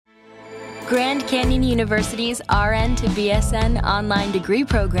Grand Canyon University's RN to BSN online degree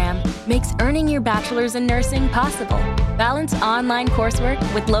program makes earning your bachelor's in nursing possible. Balance online coursework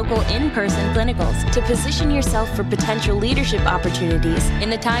with local in-person clinicals to position yourself for potential leadership opportunities in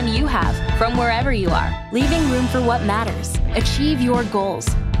the time you have from wherever you are, leaving room for what matters. Achieve your goals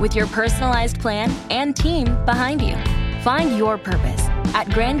with your personalized plan and team behind you. Find your purpose at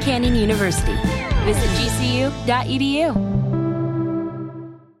Grand Canyon University. Visit gcu.edu.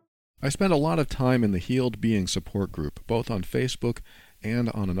 I spend a lot of time in the Healed Being support group, both on Facebook and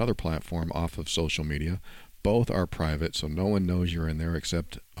on another platform off of social media. Both are private, so no one knows you're in there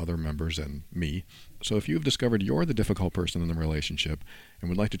except other members and me. So if you've discovered you're the difficult person in the relationship and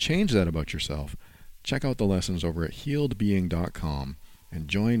would like to change that about yourself, check out the lessons over at healedbeing.com and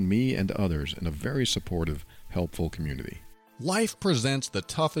join me and others in a very supportive, helpful community. Life presents the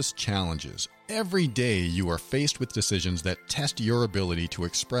toughest challenges. Every day you are faced with decisions that test your ability to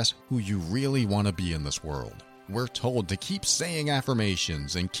express who you really want to be in this world. We're told to keep saying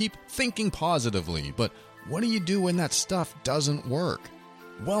affirmations and keep thinking positively, but what do you do when that stuff doesn't work?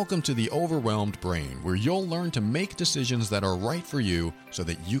 Welcome to the Overwhelmed Brain, where you'll learn to make decisions that are right for you so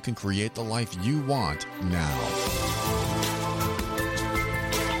that you can create the life you want now.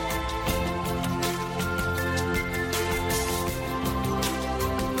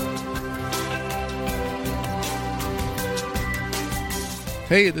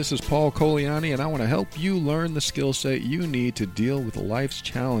 Hey, this is Paul Coliani, and I want to help you learn the skill set you need to deal with life's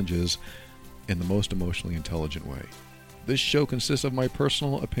challenges in the most emotionally intelligent way. This show consists of my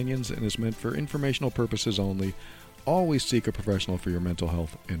personal opinions and is meant for informational purposes only. Always seek a professional for your mental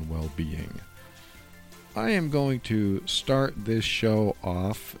health and well-being. I am going to start this show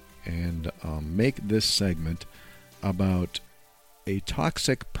off and make this segment about a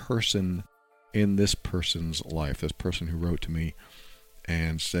toxic person in this person's life, this person who wrote to me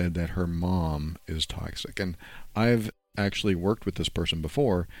and said that her mom is toxic. And I've actually worked with this person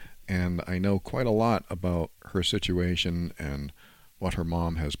before, and I know quite a lot about her situation and what her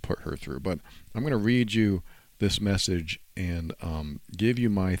mom has put her through. But I'm going to read you this message and give you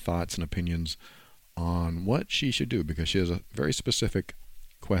my thoughts and opinions on what she should do, because she has a very specific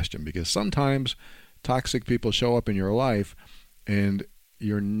question. Because sometimes toxic people show up in your life and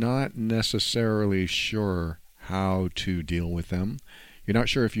you're not necessarily sure how to deal with them. You're not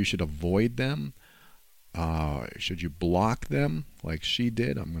sure if you should avoid them. Should you block them like she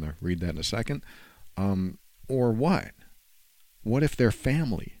did? I'm going to read that in a second. Or what? What if they're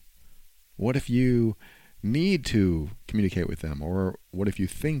family? What if you need to communicate with them? Or what if you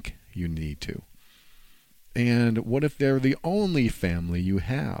think you need to? And what if they're the only family you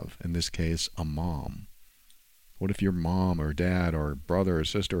have? In this case, a mom. What if your mom or dad or brother or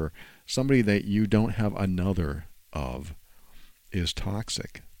sister or somebody that you don't have another of is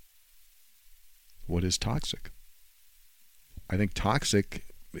toxic? What is toxic? I think toxic,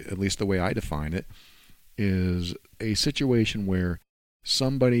 at least the way I define it, is a situation where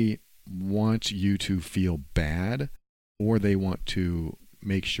somebody wants you to feel bad, or they want to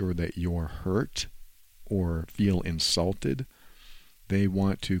make sure that you're hurt or feel insulted. They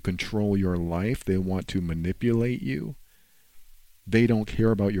want to control your life. They want to manipulate you. They don't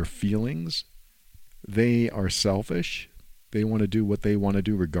care about your feelings. They are selfish. They want to do what they want to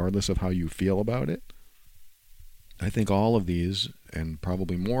do regardless of how you feel about it. I think all of these, and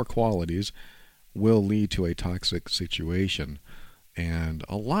probably more qualities, will lead to a toxic situation. And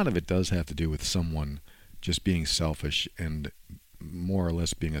a lot of it does have to do with someone just being selfish and more or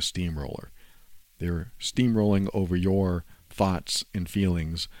less being a steamroller. They're steamrolling over your thoughts and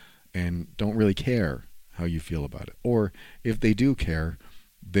feelings and don't really care how you feel about it. Or if they do care,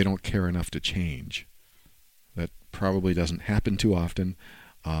 they don't care enough to change. That probably doesn't happen too often,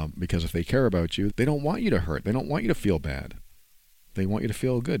 because if they care about you, they don't want you to hurt. They don't want you to feel bad. They want you to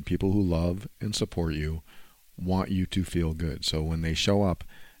feel good. People who love and support you want you to feel good. So when they show up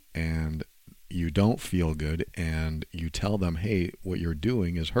and you don't feel good and you tell them, hey, what you're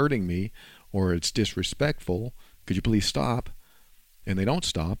doing is hurting me, or it's disrespectful, could you please stop? And they don't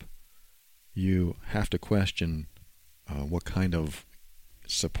stop, you have to question what kind of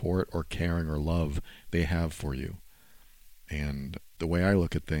support or caring or love they have for you. And the way I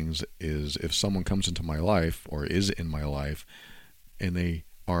look at things is, if someone comes into my life or is in my life and they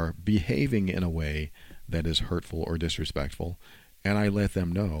are behaving in a way that is hurtful or disrespectful, and I let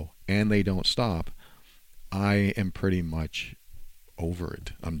them know and they don't stop, I am pretty much over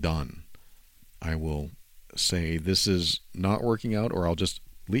it. I'm done. I will say this is not working out, or I'll just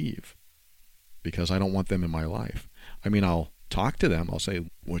leave because I don't want them in my life. I mean, I'll talk to them. I'll say,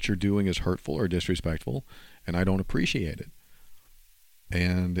 what you're doing is hurtful or disrespectful, and I don't appreciate it.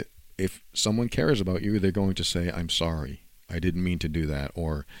 And if someone cares about you, they're going to say, I'm sorry, I didn't mean to do that,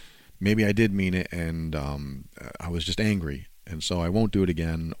 or maybe I did mean it and I was just angry, and so I won't do it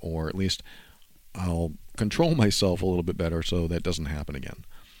again, or at least I'll control myself a little bit better so that doesn't happen again.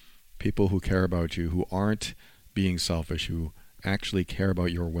 People who care about you, who aren't being selfish, who actually care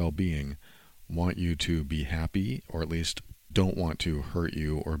about your well-being, want you to be happy, or at least don't want to hurt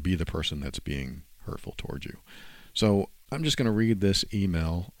you or be the person that's being hurtful towards you. So I'm just going to read this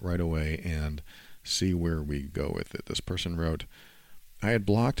email right away and see where we go with it. This person wrote, I had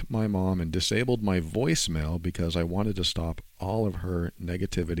blocked my mom and disabled my voicemail because I wanted to stop all of her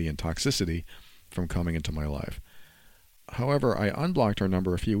negativity and toxicity from coming into my life. However, I unblocked her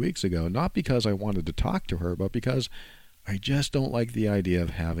number a few weeks ago, not because I wanted to talk to her, but because I just don't like the idea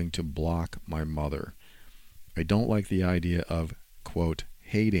of having to block my mother. I don't like the idea of, quote,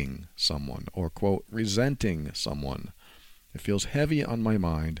 hating someone or, quote, resenting someone. It feels heavy on my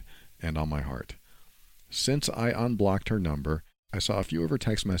mind and on my heart. Since I unblocked her number, I saw a few of her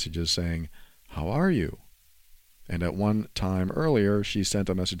text messages saying, how are you? And at one time earlier, she sent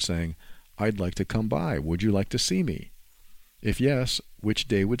a message saying, I'd like to come by. Would you like to see me? If yes, which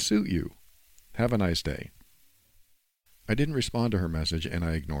day would suit you? Have a nice day. I didn't respond to her message and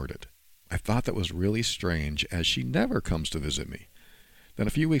I ignored it. I thought that was really strange as she never comes to visit me. Then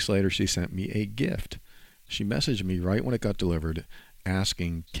a few weeks later, she sent me a gift. She messaged me right when it got delivered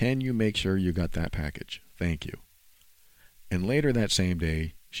asking, can you make sure you got that package? Thank you. And later that same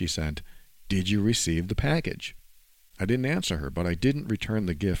day, she sent, did you receive the package? I didn't answer her, but I didn't return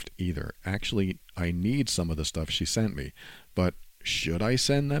the gift either. Actually, I need some of the stuff she sent me, but should I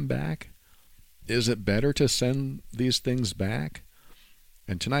send them back? Is it better to send these things back?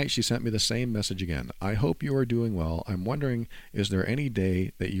 And tonight she sent me the same message again. I hope you are doing well. I'm wondering, is there any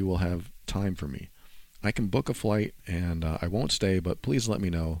day that you will have time for me? I can book a flight and I won't stay, but please let me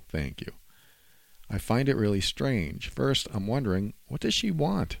know. Thank you. I find it really strange. First, I'm wondering, what does she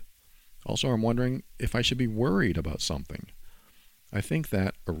want? Also, I'm wondering if I should be worried about something. I think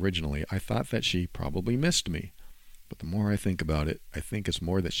that originally I thought that she probably missed me. But the more I think about it, I think it's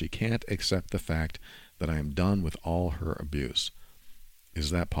more that she can't accept the fact that I am done with all her abuse. Is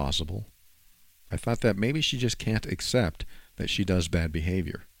that possible? I thought that maybe she just can't accept that she does bad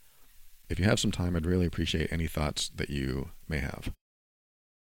behavior. If you have some time, I'd really appreciate any thoughts that you may have.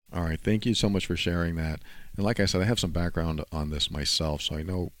 All right, thank you so much for sharing that. And like I said, I have some background on this myself, so I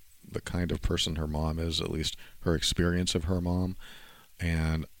know the kind of person her mom is, at least her experience of her mom.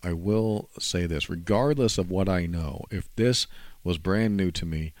 And I will say this, regardless of what I know, if this was brand new to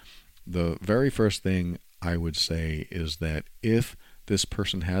me, the very first thing I would say is that if this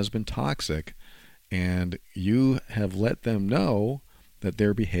person has been toxic and you have let them know that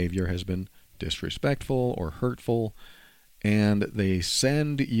their behavior has been disrespectful or hurtful, and they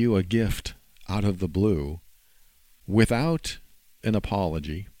send you a gift out of the blue without an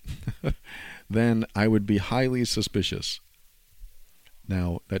apology, then I would be highly suspicious.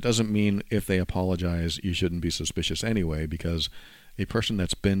 Now, that doesn't mean if they apologize, you shouldn't be suspicious anyway, because a person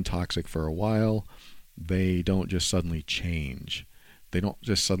that's been toxic for a while, they don't just suddenly change. They don't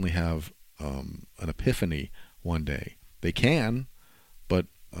just suddenly have an epiphany one day. They can, but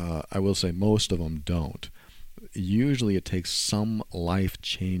I will say most of them don't. Usually it takes some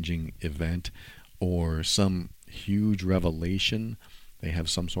life-changing event or some huge revelation. They have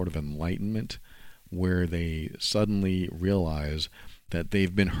some sort of enlightenment where they suddenly realize that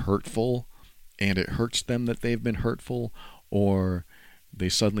they've been hurtful and it hurts them that they've been hurtful, or they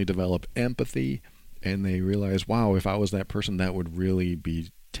suddenly develop empathy and they realize, wow, if I was that person, that would really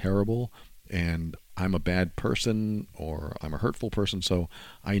be terrible, and I'm a bad person or I'm a hurtful person, so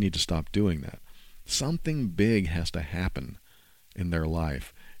I need to stop doing that. Something big has to happen in their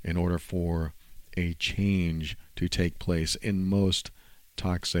life in order for a change to take place in most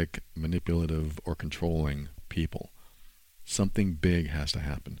toxic, manipulative, or controlling people. Something big has to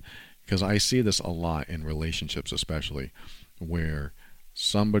happen. Because I see this a lot in relationships especially, where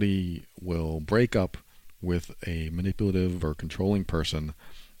somebody will break up with a manipulative or controlling person,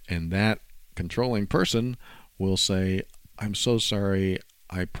 and that controlling person will say, I'm so sorry,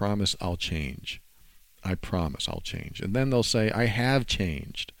 I promise I'll change. I promise I'll change. And then they'll say, I have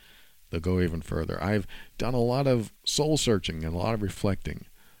changed. They'll go even further. I've done a lot of soul searching and a lot of reflecting,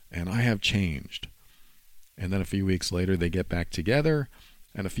 and I have changed. And then a few weeks later, they get back together,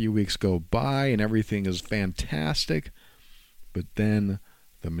 and a few weeks go by, and everything is fantastic. But then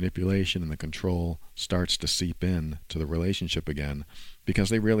the manipulation and the control starts to seep in to the relationship again, because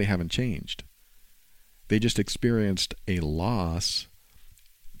they really haven't changed. They just experienced a loss,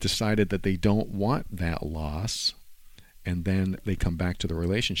 decided that they don't want that loss, and then they come back to the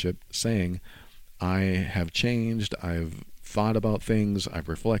relationship saying, I have changed, I've thought about things, I've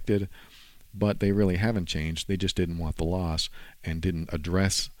reflected, but they really haven't changed. They just didn't want the loss and didn't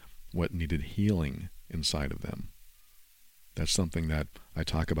address what needed healing inside of them. That's something that I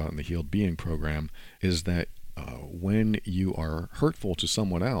talk about in the Healed Being program, is that when you are hurtful to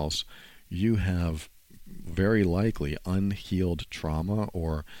someone else, you have very likely unhealed trauma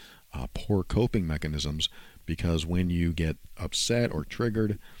or poor coping mechanisms, because when you get upset or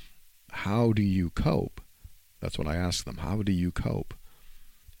triggered, how do you cope? That's what I ask them. How do you cope?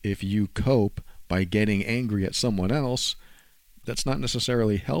 If you cope by getting angry at someone else, that's not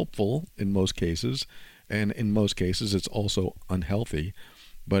necessarily helpful in most cases, and in most cases it's also unhealthy.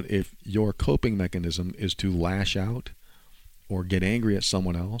 But if your coping mechanism is to lash out or get angry at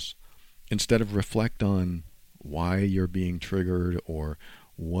someone else, instead of reflect on why you're being triggered or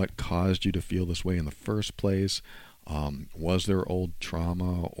what caused you to feel this way in the first place, was there old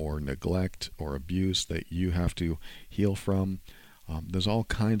trauma or neglect or abuse that you have to heal from? There's all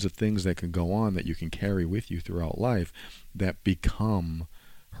kinds of things that can go on that you can carry with you throughout life that become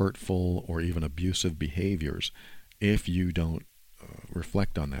hurtful or even abusive behaviors if you don't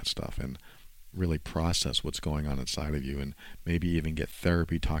reflect on that stuff and really process what's going on inside of you, and maybe even get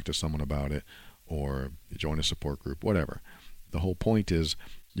therapy, talk to someone about it, or join a support group, whatever. The whole point is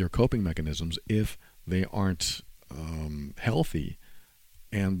your coping mechanisms, if they aren't healthy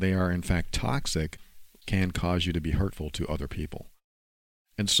and they are in fact toxic, can cause you to be hurtful to other people.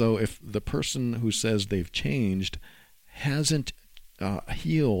 And so if the person who says they've changed hasn't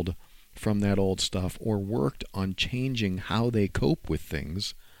healed from that old stuff or worked on changing how they cope with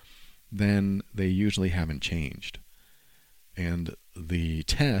things, then they usually haven't changed. And the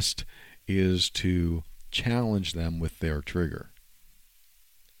test is to challenge them with their trigger.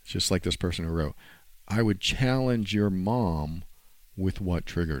 It's just like this person who wrote, I would challenge your mom with what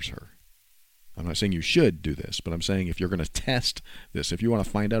triggers her. I'm not saying you should do this, but I'm saying if you're going to test this, if you want to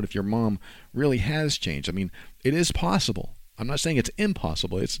find out if your mom really has changed, I mean, it is possible. I'm not saying it's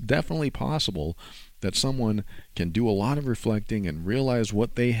impossible. It's definitely possible that someone can do a lot of reflecting and realize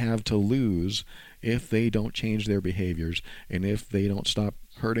what they have to lose if they don't change their behaviors, and if they don't stop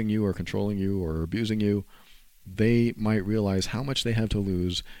hurting you or controlling you or abusing you. They might realize how much they have to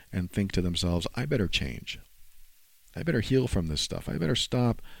lose and think to themselves, I better change. I better heal from this stuff. I better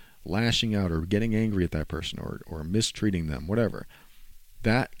stop lashing out or getting angry at that person or mistreating them, whatever.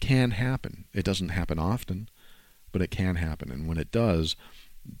 That can happen. It doesn't happen often, but it can happen. And when it does,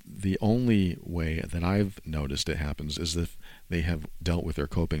 the only way that I've noticed it happens is if they have dealt with their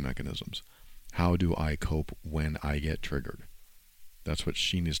coping mechanisms. How do I cope when I get triggered? That's what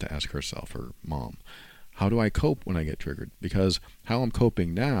she needs to ask herself, her mom. How do I cope when I get triggered? Because how I'm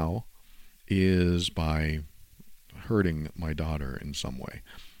coping now is by hurting my daughter in some way.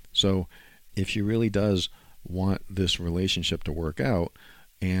 So if she really does want this relationship to work out,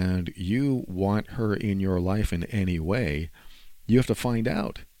 and you want her in your life in any way, you have to find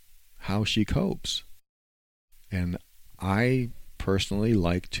out how she copes. And I personally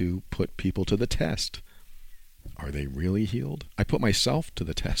like to put people to the test. Are they really healed? I put myself to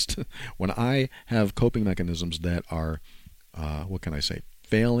the test. When I have coping mechanisms that are,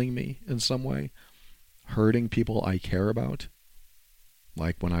 failing me in some way, hurting people I care about,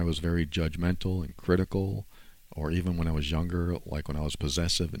 like when I was very judgmental and critical, or even when I was younger, like when I was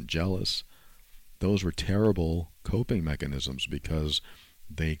possessive and jealous, those were terrible coping mechanisms because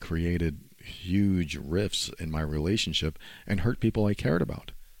they created huge rifts in my relationship and hurt people I cared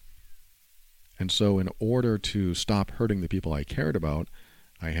about. And so in order to stop hurting the people I cared about,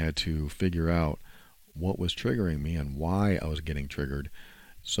 I had to figure out what was triggering me and why I was getting triggered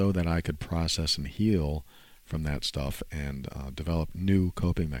so that I could process and heal from that stuff and develop new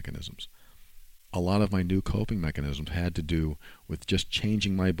coping mechanisms. A lot of my new coping mechanisms had to do with just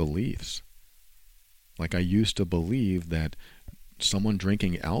changing my beliefs. Like I used to believe that someone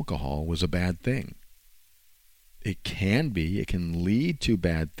drinking alcohol was a bad thing. It can lead to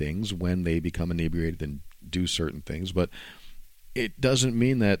bad things when they become inebriated and do certain things, but it doesn't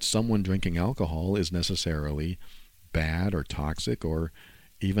mean that someone drinking alcohol is necessarily bad or toxic or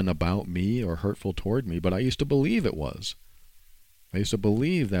even about me or hurtful toward me, but I used to believe it was. I used to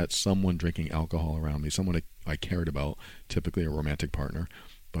believe that someone drinking alcohol around me, someone I cared about, typically a romantic partner,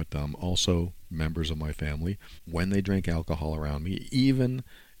 but also members of my family, when they drank alcohol around me, even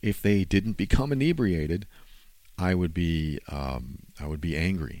if they didn't become inebriated, I would be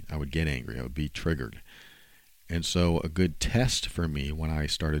angry. I would get angry. I would be triggered. And so a good test for me when I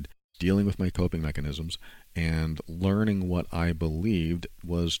started dealing with my coping mechanisms and learning what I believed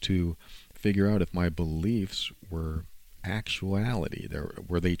was to figure out if my beliefs were actuality?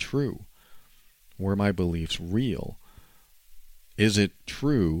 Were they true? Were my beliefs real? Is it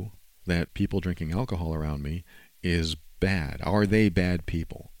true that people drinking alcohol around me is bad? Are they bad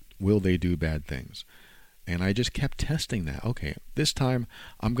people? Will they do bad things? And I just kept testing that. Okay, this time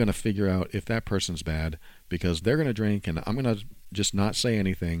I'm going to figure out if that person's bad because they're going to drink, and I'm going to just not say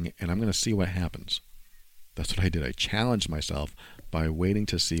anything, and I'm going to see what happens. That's what I did. I challenged myself by waiting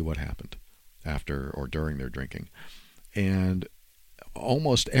to see what happened after or during their drinking. And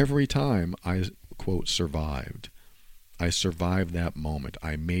almost every time I, quote, survived. I survived that moment.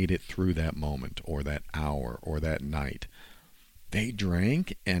 I made it through that moment or that hour or that night. They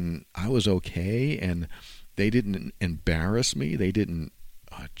drank and I was okay, and they didn't embarrass me. They didn't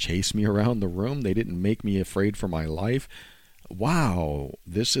chase me around the room. They didn't make me afraid for my life. Wow,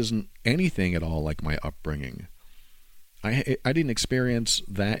 this isn't anything at all like my upbringing. I didn't experience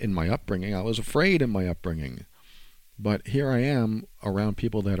that in my upbringing. I was afraid in my upbringing. But here I am around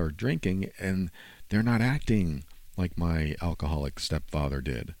people that are drinking, and they're not acting like my alcoholic stepfather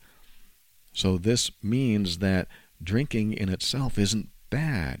did. So this means that drinking in itself isn't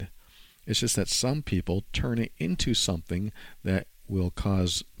bad. It's just that some people turn it into something that will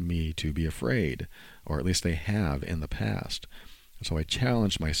cause me to be afraid, or at least they have in the past. And so I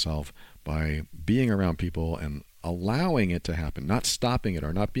challenged myself by being around people and allowing it to happen, not stopping it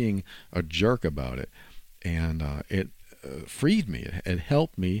or not being a jerk about it. And it freed me. It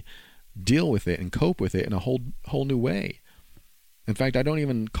helped me deal with it and cope with it in a whole new way. In fact, I don't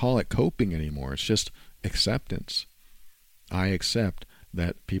even call it coping anymore. It's just acceptance. I accept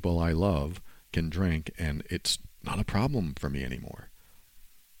that people I love can drink, and it's not a problem for me anymore.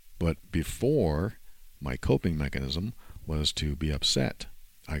 But before, my coping mechanism was to be upset.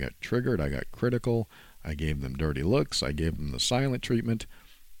 I got triggered. I got critical. I gave them dirty looks. I gave them the silent treatment.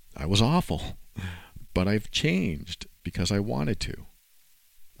 I was awful. But I've changed because I wanted to.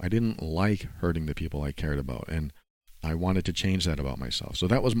 I didn't like hurting the people I cared about, and I wanted to change that about myself. So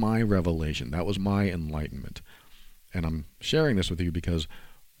that was my revelation. That was my enlightenment. And I'm sharing this with you because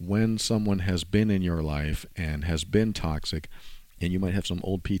when someone has been in your life and has been toxic, and you might have some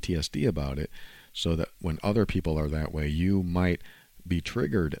old PTSD about it, so that when other people are that way, you might be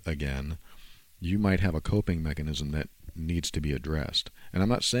triggered again. You might have a coping mechanism that needs to be addressed. And I'm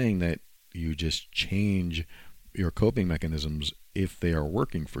not saying that you just change your coping mechanisms if they are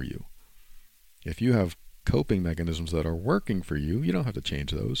working for you. If you have coping mechanisms that are working for you, you don't have to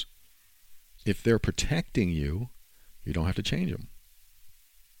change those. If they're protecting you, you don't have to change them.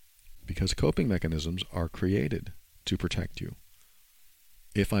 Because coping mechanisms are created to protect you.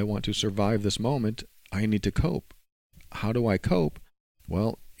 If I want to survive this moment, I need to cope. How do I cope?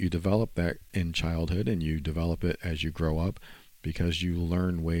 Well, you develop that in childhood, and you develop it as you grow up because you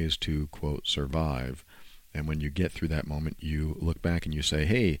learn ways to, quote, survive. And when you get through that moment, you look back and you say,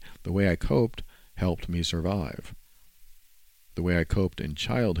 hey, the way I coped helped me survive. The way I coped in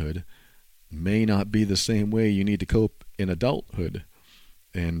childhood may not be the same way you need to cope in adulthood.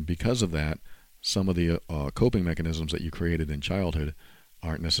 And because of that, some of the coping mechanisms that you created in childhood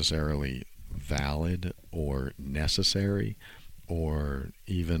aren't necessarily valid or necessary or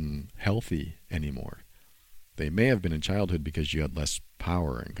even healthy anymore. They may have been in childhood because you had less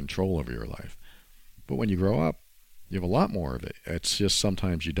power and control over your life. But when you grow up, you have a lot more of it. It's just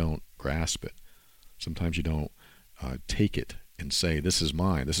sometimes you don't grasp it. Sometimes you don't take it and say, this is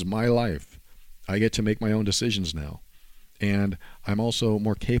mine. This is my life. I get to make my own decisions now. And I'm also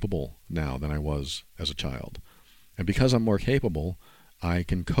more capable now than I was as a child. And because I'm more capable, I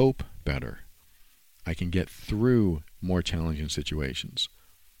can cope better. I can get through more challenging situations.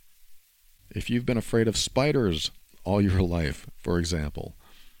 If you've been afraid of spiders all your life, for example,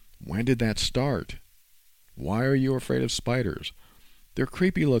 when did that start? Why are you afraid of spiders? They're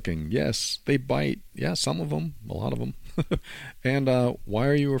creepy looking. Yes, they bite. Yeah, some of them, a lot of them. And why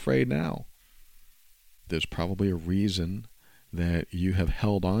are you afraid now? There's probably a reason that you have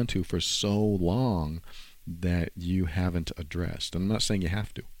held on to for so long that you haven't addressed. And I'm not saying you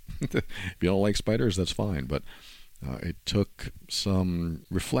have to. If you don't like spiders, that's fine. But it took some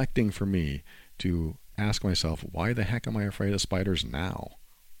reflecting for me to ask myself, why the heck am I afraid of spiders now?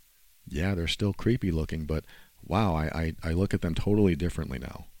 Yeah, they're still creepy looking, but wow, I look at them totally differently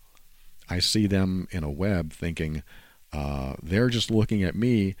now. I see them in a web thinking they're just looking at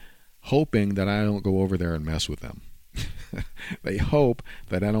me, hoping that I don't go over there and mess with them. They hope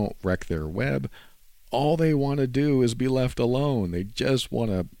that I don't wreck their web. All they want to do is be left alone. They just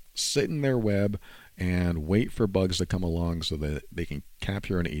want to sit in their web and wait for bugs to come along so that they can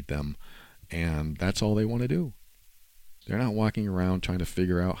capture and eat them. And that's all they want to do. They're not walking around trying to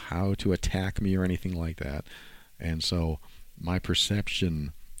figure out how to attack me or anything like that. And so my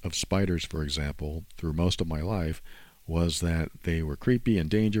perception of spiders, for example, through most of my life was that they were creepy and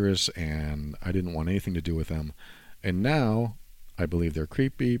dangerous and I didn't want anything to do with them. And now I believe they're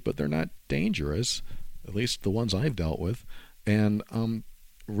creepy, but they're not dangerous, at least the ones I've dealt with. And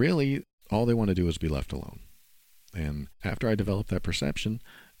really, all they want to do is be left alone. And after I developed that perception,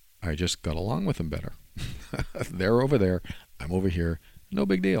 I just got along with them better. They're over there, I'm over here, no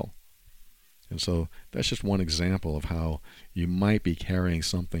big deal. And so that's just one example of how you might be carrying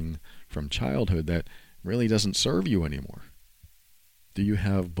something from childhood that really doesn't serve you anymore. Do you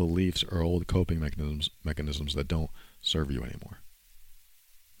have beliefs or old coping mechanisms that don't serve you anymore?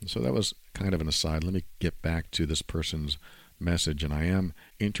 And so that was kind of an aside. Let me get back to this person's message, and I am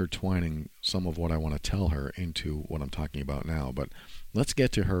intertwining some of what I want to tell her into what I'm talking about now. But let's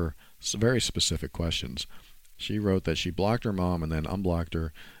get to her very specific questions. She wrote that she blocked her mom and then unblocked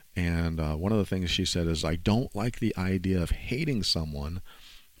her. And one of the things she said is, I don't like the idea of hating someone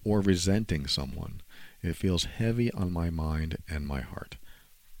or resenting someone. It feels heavy on my mind and my heart.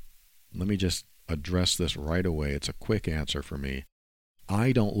 Let me just address this right away. It's a quick answer for me.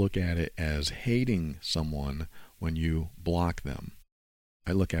 I don't look at it as hating someone when you block them.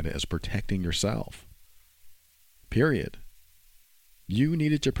 I look at it as protecting yourself. Period. You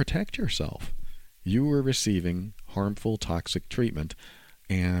needed to protect yourself. You were receiving harmful, toxic treatment.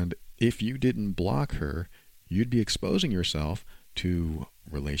 And if you didn't block her, you'd be exposing yourself to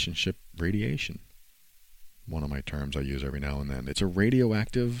relationship radiation. One of my terms I use every now and then. It's a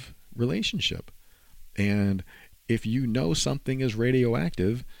radioactive relationship. And if you know something is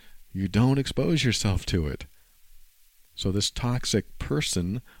radioactive, you don't expose yourself to it. So this toxic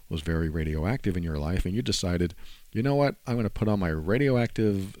person was very radioactive in your life, and you decided, you know what, I'm going to put on my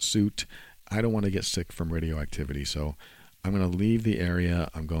radioactive suit. I don't want to get sick from radioactivity, so I'm going to leave the area.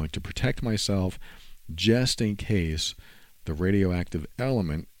 I'm going to protect myself just in case the radioactive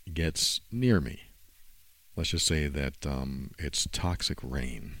element gets near me. Let's just say that it's toxic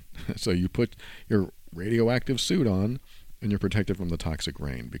rain. So you put your radioactive suit on and you're protected from the toxic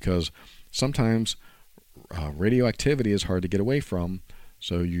rain, because sometimes radioactivity is hard to get away from,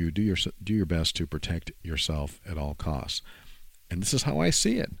 so you do your best to protect yourself at all costs. And this is how I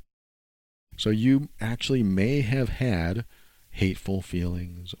see it. So you actually may have had hateful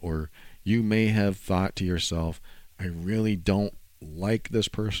feelings, or you may have thought to yourself, I really don't like this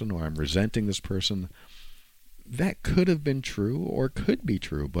person, or I'm resenting this person. That could have been true or could be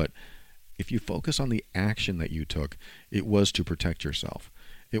true, but if you focus on the action that you took, it was to protect yourself.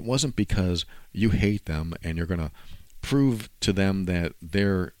 It wasn't because you hate them and you're going to prove to them that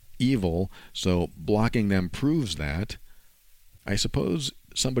they're evil, so blocking them proves that. I suppose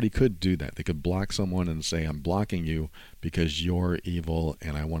somebody could do that. They could block someone and say, I'm blocking you because you're evil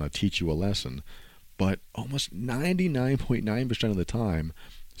and I want to teach you a lesson. But almost 99.9% of the time,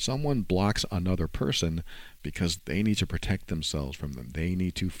 someone blocks another person because they need to protect themselves from them. They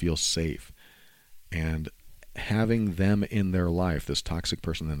need to feel safe. And having them in their life, this toxic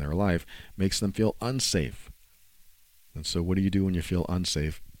person in their life, makes them feel unsafe. And so what do you do when you feel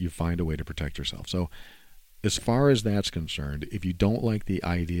unsafe? You find a way to protect yourself. So as far as that's concerned, if you don't like the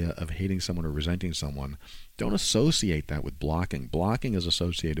idea of hating someone or resenting someone, don't associate that with blocking. Blocking is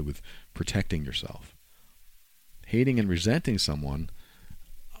associated with protecting yourself. Hating and resenting someone,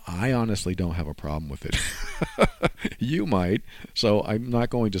 I honestly don't have a problem with it. You might, so I'm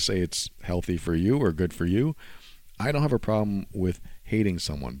not going to say it's healthy for you or good for you. I don't have a problem with hating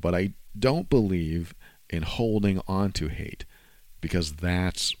someone, but I don't believe in holding on to hate, because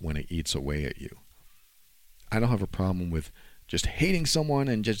that's when it eats away at you. I don't have a problem with just hating someone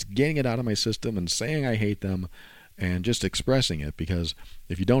and just getting it out of my system and saying I hate them and just expressing it, because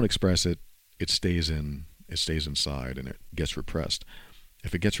if you don't express it, it stays inside and it gets repressed.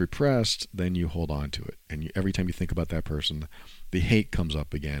 If it gets repressed, then you hold on to it. And every time you think about that person, the hate comes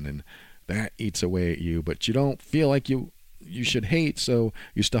up again, and that eats away at you. But you don't feel like you should hate, so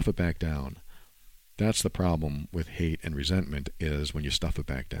you stuff it back down. That's the problem with hate and resentment, is when you stuff it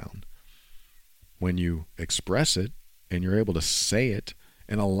back down. When you express it and you're able to say it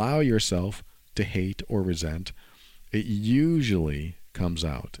and allow yourself to hate or resent, it usually comes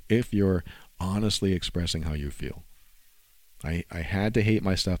out if you're honestly expressing how you feel. I had to hate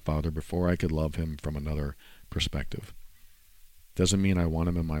my stepfather before I could love him from another perspective. Doesn't mean I want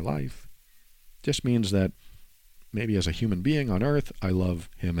him in my life. Just means that maybe as a human being on earth, I love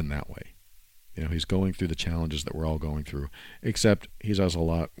him in that way. You know, he's going through the challenges that we're all going through, except he does a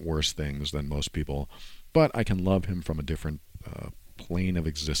lot worse things than most people. But I can love him from a different plane of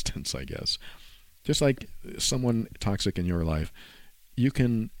existence, I guess. Just like someone toxic in your life, you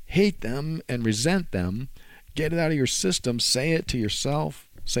can hate them and resent them Get it out of your system. Say it to yourself.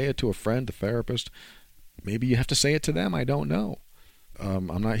 Say it to a friend, a therapist. Maybe you have to say it to them. I don't know. I'm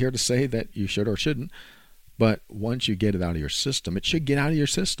not here to say that you should or shouldn't, but once you get it out of your system, it should get out of your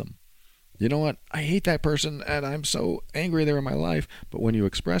system. You know what? I hate that person and I'm so angry they're in my life. But when you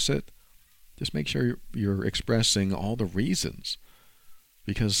express it, just make sure you're expressing all the reasons.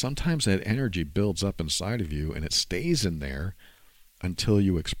 Because sometimes that energy builds up inside of you and it stays in there until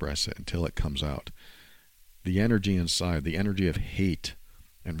you express it, until it comes out. The energy inside, the energy of hate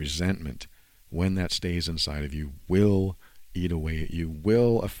and resentment, when that stays inside of you, will eat away at you,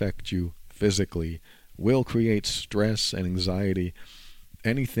 will affect you physically, will create stress and anxiety.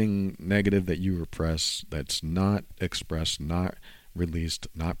 Anything negative that you repress, that's not expressed, not released,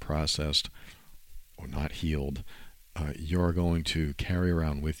 not processed, or not healed, you're going to carry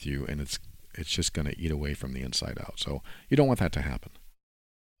around with you, and it's just going to eat away from the inside out. So you don't want that to happen.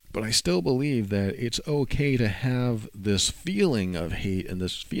 But I still believe that it's okay to have this feeling of hate and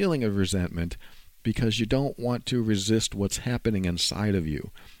this feeling of resentment because you don't want to resist what's happening inside of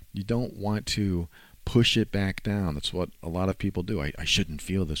you. You don't want to push it back down. That's what a lot of people do. I shouldn't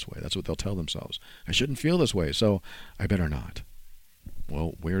feel this way. That's what they'll tell themselves. I shouldn't feel this way, so I better not.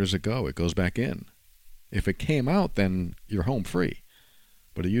 Well, where does it go? It goes back in. If it came out, then you're home free.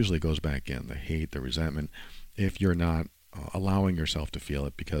 But it usually goes back in, the hate, the resentment, if you're not allowing yourself to feel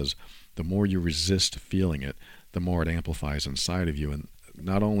it, because the more you resist feeling it, the more it amplifies inside of you. And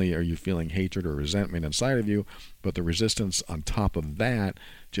not only are you feeling hatred or resentment inside of you, but the resistance on top of that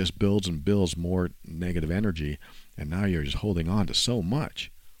just builds and builds more negative energy, and now you're just holding on to so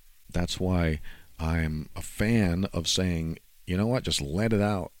much. That's why I'm a fan of saying, you know what, just let it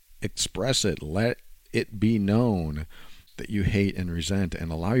out. Express it. Let it be known that you hate and resent,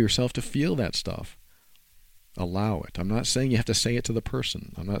 and allow yourself to feel that stuff. Allow it. I'm not saying you have to say it to the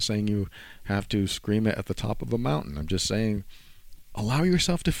person. I'm not saying you have to scream it at the top of a mountain. I'm just saying allow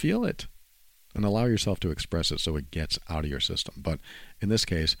yourself to feel it and allow yourself to express it so it gets out of your system. But in this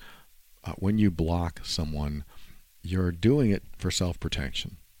case, when you block someone, you're doing it for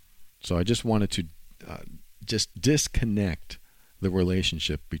self-protection. So I just wanted to just disconnect the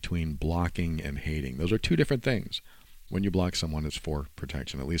relationship between blocking and hating. Those are two different things. When you block someone, it's for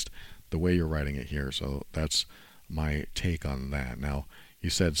protection, at least the way you're writing it here. So that's my take on that. Now, you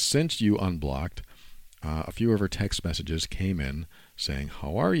said since you unblocked, a few of her text messages came in saying,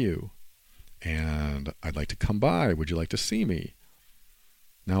 how are you? And I'd like to come by. Would you like to see me?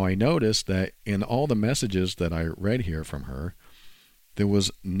 Now, I noticed that in all the messages that I read here from her, there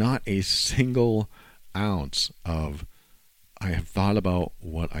was not a single ounce of, I have thought about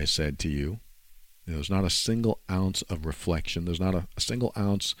what I said to you. There's not a single ounce of reflection. There's not a single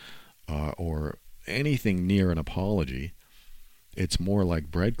ounce or anything near an apology. It's more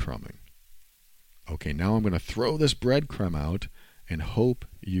like breadcrumbing. Okay, now I'm going to throw this breadcrumb out and hope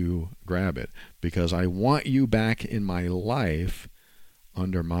you grab it, because I want you back in my life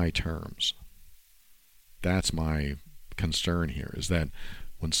under my terms. That's my concern here, is that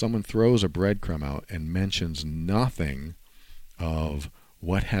when someone throws a breadcrumb out and mentions nothing of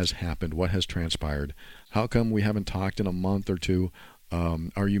what has happened, what has transpired, how come we haven't talked in a month or two,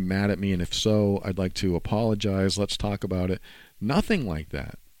 are you mad at me, and if so, I'd like to apologize, let's talk about it. Nothing like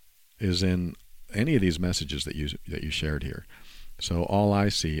that is in any of these messages that you shared here. So all I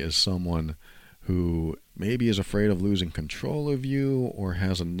see is someone who maybe is afraid of losing control of you, or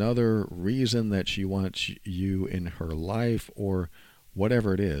has another reason that she wants you in her life, or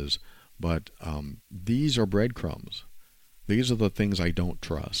whatever it is. But these are breadcrumbs. These are the things I don't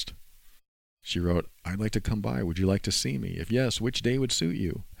trust. She wrote, I'd like to come by. Would you like to see me? If yes, which day would suit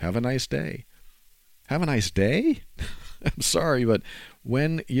you? Have a nice day. Have a nice day? I'm sorry, but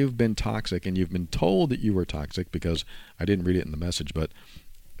when you've been toxic and you've been told that you were toxic, because I didn't read it in the message, but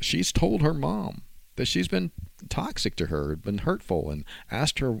she's told her mom that she's been toxic to her, been hurtful, and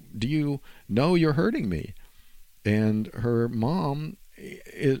asked her, do you know you're hurting me? And her mom,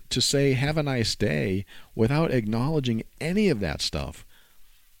 to say have a nice day without acknowledging any of that stuff,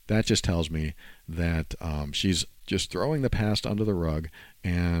 that just tells me that she's just throwing the past under the rug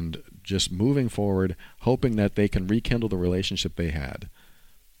and just moving forward, hoping that they can rekindle the relationship they had.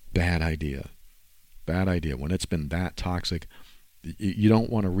 Bad idea. Bad idea. When it's been that toxic, you don't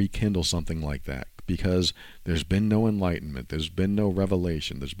want to rekindle something like that, because there's been no enlightenment, there's been no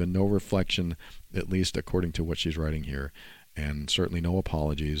revelation, there's been no reflection, at least according to what she's writing here, and certainly no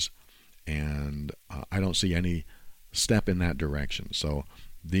apologies, and I don't see any step in that direction. So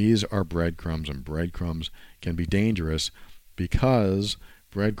these are breadcrumbs, and breadcrumbs can be dangerous because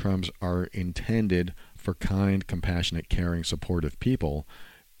breadcrumbs are intended for kind, compassionate, caring, supportive people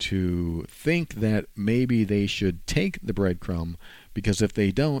to think that maybe they should take the breadcrumb, because if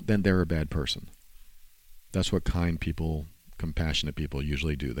they don't, then they're a bad person. That's what kind people, compassionate people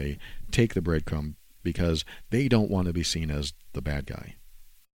usually do. They take the breadcrumb because they don't want to be seen as the bad guy.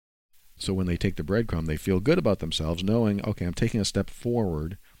 So when they take the breadcrumb, they feel good about themselves, knowing, okay, I'm taking a step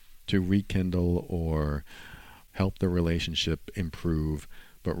forward to rekindle or help the relationship improve.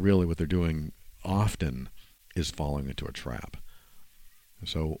 But really what they're doing often is falling into a trap.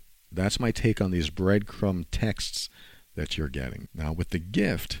 So that's my take on these breadcrumb texts that you're getting. Now with the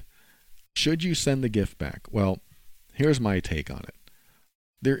gift, should you send the gift back? Well, here's my take on it.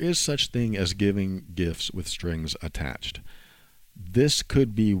 There is such thing as giving gifts with strings attached. This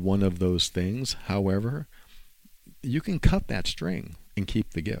could be one of those things. However, you can cut that string and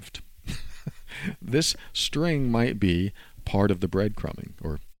keep the gift. This string might be part of the breadcrumbing,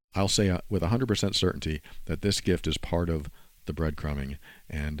 or I'll say with 100% certainty that this gift is part of the breadcrumbing,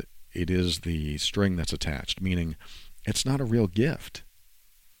 and it is the string that's attached, meaning it's not a real gift.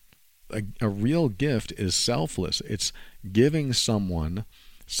 A real gift is selfless. It's giving someone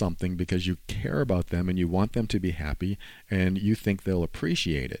something because you care about them and you want them to be happy and you think they'll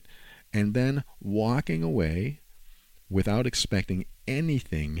appreciate it, and then walking away without expecting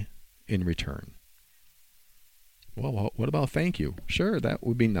anything in return. Well, what about thank you? Sure, that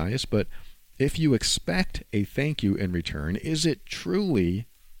would be nice, but if you expect a thank you in return, is it truly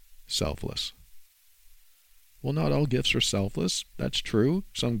selfless? Well, not all gifts are selfless. That's true.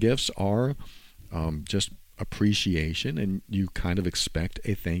 Some gifts are just appreciation, and you kind of expect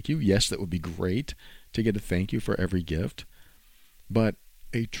a thank you. Yes, that would be great to get a thank you for every gift, but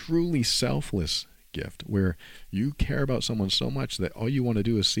a truly selfless gift where you care about someone so much that all you want to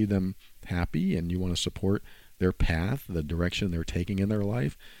do is see them happy and you want to support their path, the direction they're taking in their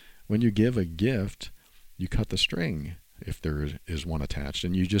life. When you give a gift, you cut the string if there is one attached,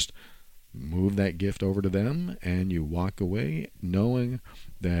 and you just move that gift over to them and you walk away knowing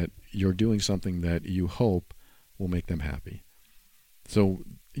that you're doing something that you hope will make them happy. So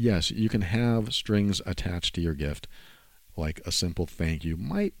yes, you can have strings attached to your gift, like a simple thank you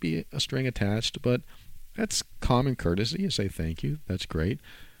might be a string attached, but that's common courtesy. You say thank you, that's great.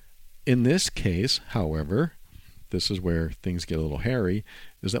 In this case, however, this is where things get a little hairy,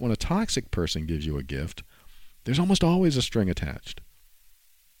 is that when a toxic person gives you a gift, there's almost always a string attached.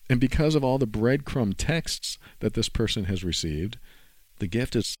 And because of all the breadcrumb texts that this person has received, the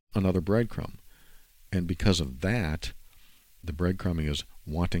gift is another breadcrumb. And because of that, the breadcrumbing is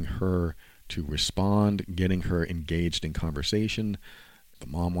wanting her to respond, getting her engaged in conversation. The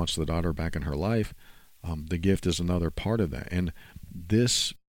mom wants the daughter back in her life. The gift is another part of that. And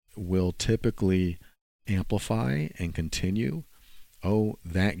this will typically amplify and continue. Oh,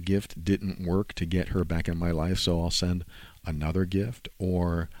 that gift didn't work to get her back in my life, so I'll send another gift,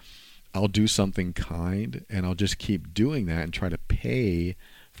 or I'll do something kind and I'll just keep doing that and try to pay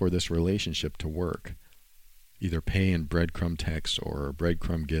for this relationship to work. Either pay in breadcrumb texts or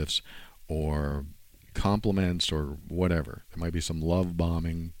breadcrumb gifts or compliments or whatever. There might be some love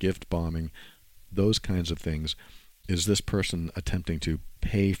bombing, gift bombing, those kinds of things. Is this person attempting to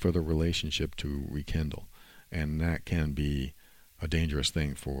pay for the relationship to rekindle? And that can be a dangerous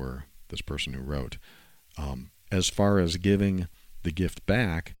thing for this person who wrote. As far as giving the gift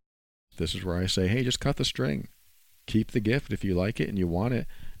back, this is where I say, hey, just cut the string. Keep the gift if you like it and you want it,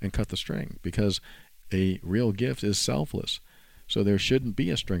 and cut the string, because a real gift is selfless. So there shouldn't be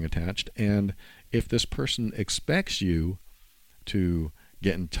a string attached. And if this person expects you to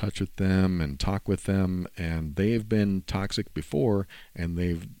get in touch with them and talk with them, and they've been toxic before and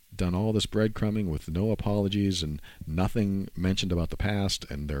they've done all this breadcrumbing with no apologies and nothing mentioned about the past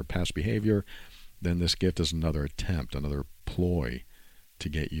and their past behavior, then this gift is another attempt, another ploy to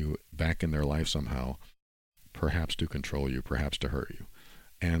get you back in their life somehow, perhaps to control you, perhaps to hurt you.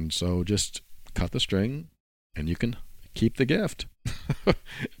 And so just cut the string and you can keep the gift.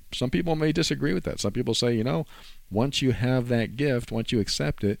 Some people may disagree with that. Some people say, once you have that gift, once you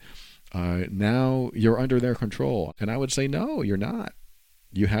accept it, now you're under their control. And I would say, no, you're not.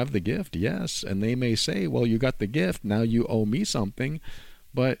 You have the gift, yes. And they may say, well, you got the gift, now you owe me something.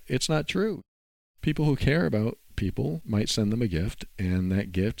 But it's not true. People who care about people might send them a gift, and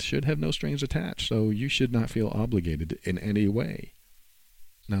that gift should have no strings attached. So you should not feel obligated in any way.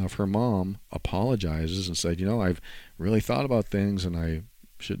 Now, if her mom apologizes and said, I've really thought about things and I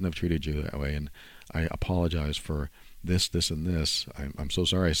shouldn't have treated you that way, and I apologize for this, and this. I'm so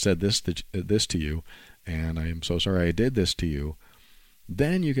sorry I said this to you, and I'm so sorry I did this to you.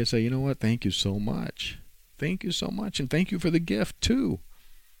 Then you can say, you know what, thank you so much. Thank you so much, and thank you for the gift too.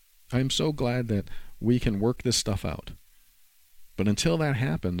 I'm so glad that we can work this stuff out. But until that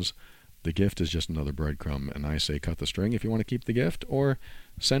happens, the gift is just another breadcrumb, and I say cut the string if you want to keep the gift, or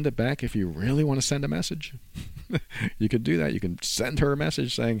send it back if you really want to send a message. You could do that. You can send her a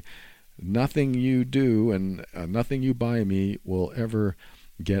message saying, nothing you do and nothing you buy me will ever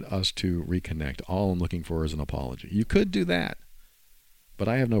get us to reconnect. All I'm looking for is an apology. You could do that, but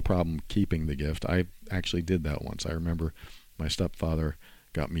I have no problem keeping the gift. I actually did that once. I remember my stepfather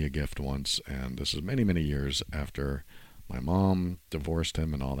got me a gift once, and this is many, many years after my mom divorced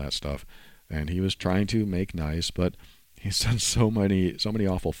him and all that stuff, and he was trying to make nice, but he's done so many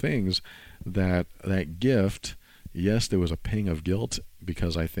awful things that that gift, yes, there was a ping of guilt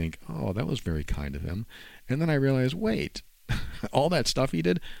because I think, oh, that was very kind of him. And then I realized, wait, all that stuff he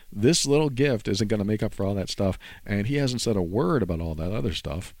did, this little gift isn't going to make up for all that stuff, and he hasn't said a word about all that other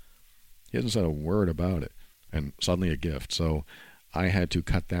stuff. He hasn't said a word about it, and suddenly a gift. So I had to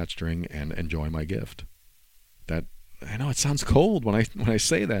cut that string and enjoy my gift. That, I know it sounds cold when I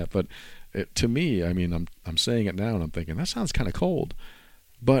say that, but to me, I mean, I'm saying it now and I'm thinking that sounds kind of cold.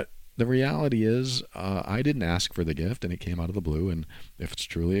 But the reality is, I didn't ask for the gift, and it came out of the blue. And if it's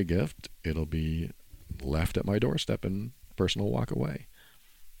truly a gift, it'll be left at my doorstep, and the person will walk away.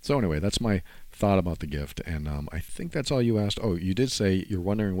 So anyway, that's my thought about the gift, and I think that's all you asked. Oh, you did say you're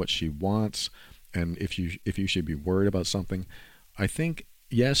wondering what she wants, and if you should be worried about something. I think,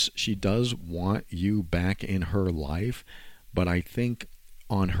 yes, she does want you back in her life, but I think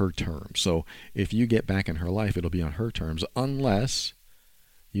on her terms. So if you get back in her life, it'll be on her terms, unless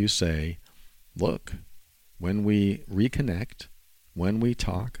you say, look, when we reconnect, when we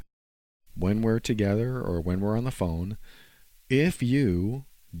talk, when we're together or when we're on the phone, if you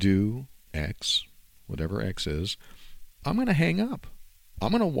do X, whatever X is, I'm going to hang up.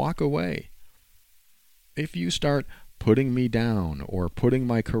 I'm going to walk away. If you start putting me down or putting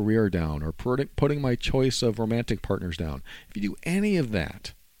my career down or putting my choice of romantic partners down, if you do any of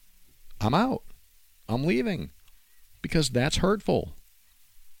that, I'm out. I'm leaving, because that's hurtful.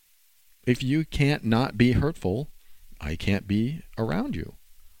 If you can't not be hurtful, I can't be around you.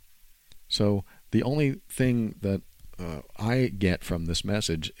 So the only thing that I get from this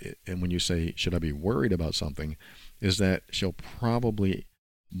message, and when you say, should I be worried about something, is that she'll probably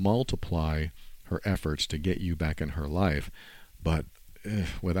multiply her efforts to get you back in her life. But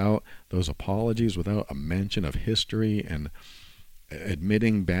without those apologies, without a mention of history and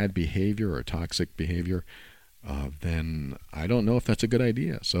admitting bad behavior or toxic behavior, then I don't know if that's a good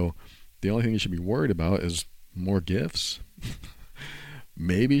idea. So the only thing you should be worried about is more gifts.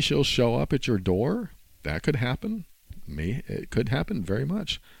 Maybe she'll show up at your door. That could happen. It could happen very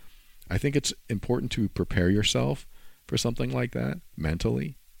much. I think it's important to prepare yourself for something like that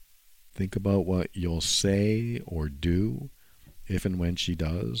mentally. Think about what you'll say or do if and when she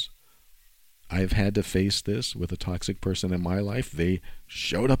does. I've had to face this with a toxic person in my life. They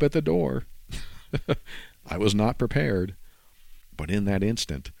showed up at the door. I was not prepared. But in that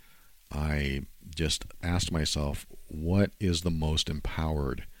instant, I just asked myself, what is the most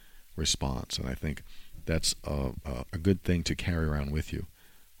empowered response? And I think that's a good thing to carry around with you.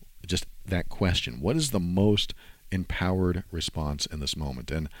 Just that question. What is the most empowered response in this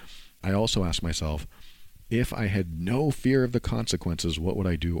moment? And I also asked myself, if I had no fear of the consequences, what would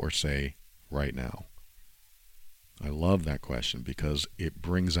I do or say right now? I love that question because it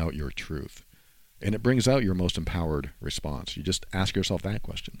brings out your truth. And it brings out your most empowered response. You just ask yourself that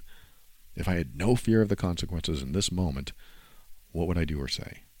question. If I had no fear of the consequences in this moment, what would I do or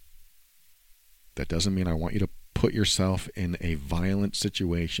say? That doesn't mean I want you to put yourself in a violent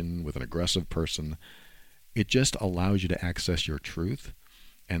situation with an aggressive person. It just allows you to access your truth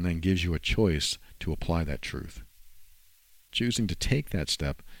and then gives you a choice to apply that truth. Choosing to take that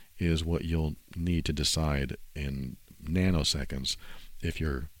step is what you'll need to decide in nanoseconds if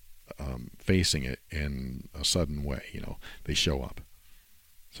you're facing it in a sudden way. They show up.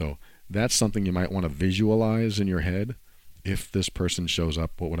 So that's something you might want to visualize in your head. If this person shows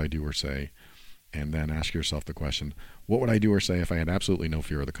up, what would I do or say? And then ask yourself the question, what would I do or say if I had absolutely no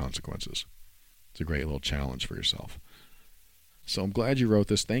fear of the consequences? It's a great little challenge for yourself. So I'm glad you wrote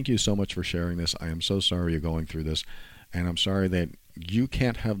this. Thank you so much for sharing this. I am so sorry you're going through this. And I'm sorry that you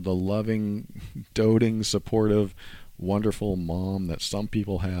can't have the loving, doting, supportive, wonderful mom that some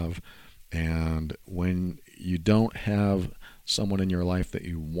people have. And when you don't have someone in your life that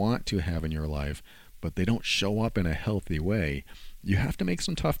you want to have in your life, but they don't show up in a healthy way, you have to make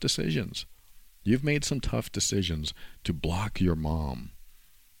some tough decisions. You've made some tough decisions to block your mom.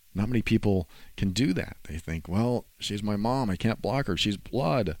 Not many people can do that. They think, well, she's my mom. I can't block her. She's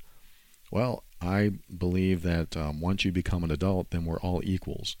blood. Well, I believe that once you become an adult, then we're all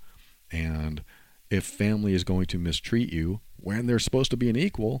equals. And if family is going to mistreat you, when they're supposed to be an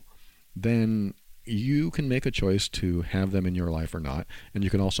equal, then you can make a choice to have them in your life or not. And you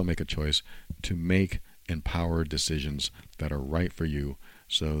can also make a choice to make empowered decisions that are right for you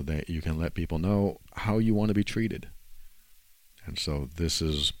so that you can let people know how you want to be treated. And so this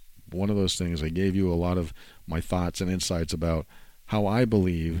is one of those things. I gave you a lot of my thoughts and insights about how I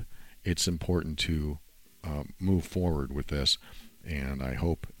believe it's important to move forward with this, and I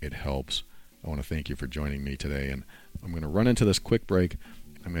hope it helps. I want to thank you for joining me today, and I'm going to run into this quick break.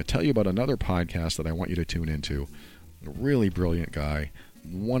 I'm going to tell you about another podcast that I want you to tune into. A really brilliant guy,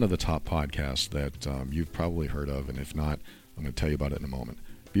 one of the top podcasts that you've probably heard of, and if not, I'm going to tell you about it in a moment.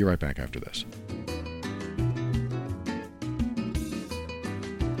 Be right back after this.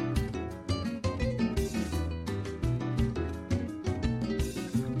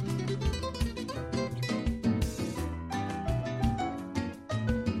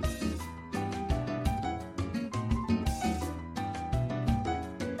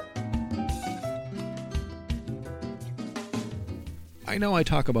 I know I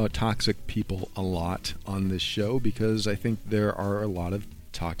talk about toxic people a lot on this show because I think there are a lot of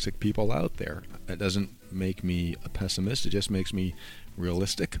toxic people out there. That doesn't make me a pessimist, it just makes me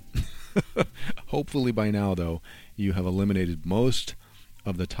realistic. Hopefully by now, though, you have eliminated most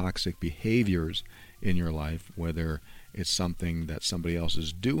of the toxic behaviors in your life, whether it's something that somebody else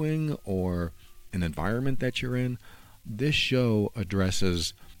is doing or an environment that you're in. This show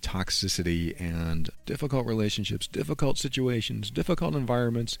addresses toxicity and difficult relationships, difficult situations, difficult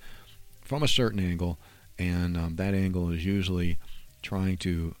environments from a certain angle, and that angle is usually trying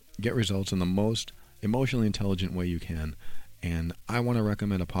to get results in the most emotionally intelligent way you can. And I want to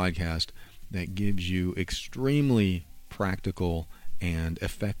recommend a podcast that gives you extremely practical and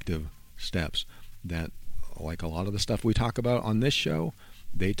effective steps that, like a lot of the stuff we talk about on this show,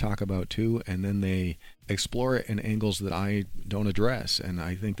 they talk about too, and then they explore it in angles that I don't address. And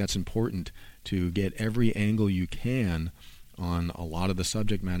I think that's important, to get every angle you can on a lot of the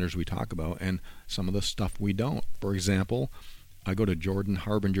subject matters we talk about and some of the stuff we don't. For example, I go to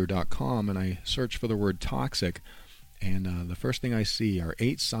jordanharbinger.com and I search for the word toxic, and the first thing I see are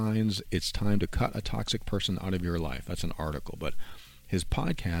 8 signs it's time to cut a toxic person out of your life. That's an article, but his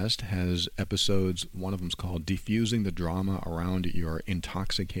podcast has episodes. One of them's called Defusing the Drama Around Your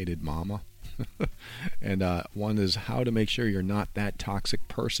Intoxicated Mama. And one is how to make sure you're not that toxic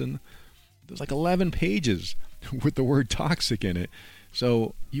person. There's like 11 pages with the word toxic in it.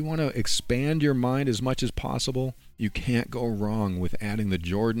 So you want to expand your mind as much as possible. You can't go wrong with adding the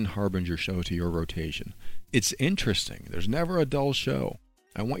Jordan Harbinger Show to your rotation. It's interesting. There's never a dull show.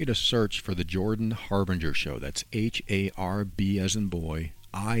 I want you to search for the Jordan Harbinger Show. That's Harb as in boy,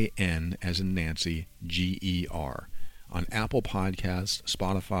 IN as in Nancy, GER, on Apple Podcasts,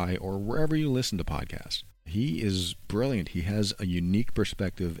 Spotify, or wherever you listen to podcasts. He is brilliant. He has a unique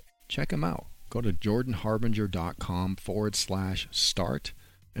perspective. Check him out. Go to jordanharbinger.com/start.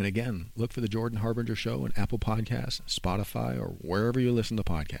 And again, look for the Jordan Harbinger Show on Apple Podcasts, Spotify, or wherever you listen to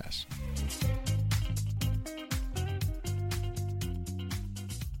podcasts.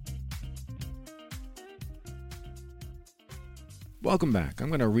 Welcome back. I'm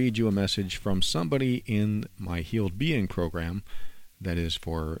going to read you a message from somebody in my Healed Being program that is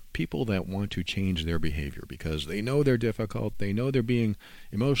for people that want to change their behavior because they know they're difficult, they know they're being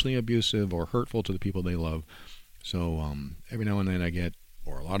emotionally abusive or hurtful to the people they love. So every now and then I get,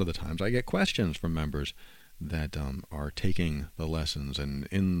 or a lot of the times, I get questions from members that are taking the lessons and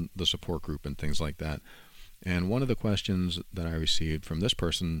in the support group and things like that. And one of the questions that I received from this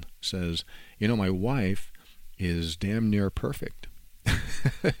person says, my wife is damn near perfect.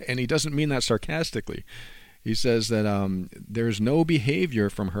 And he doesn't mean that sarcastically. He says that there's no behavior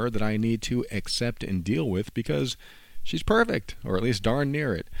from her that I need to accept and deal with because she's perfect, or at least darn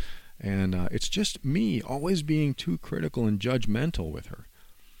near it. And it's just me always being too critical and judgmental with her.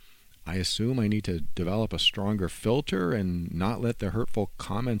 I assume I need to develop a stronger filter and not let the hurtful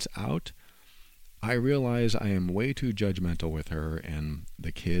comments out. I realize I am way too judgmental with her and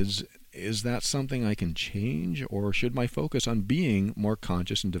the kids. Is that something I can change, or should my focus on being more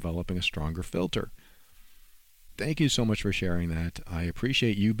conscious and developing a stronger filter? Thank you so much for sharing that. I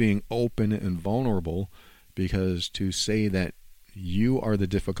appreciate you being open and vulnerable, because to say that you are the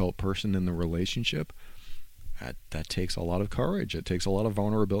difficult person in the relationship, that takes a lot of courage. It takes a lot of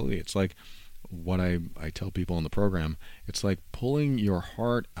vulnerability. It's like what I tell people in the program. It's like pulling your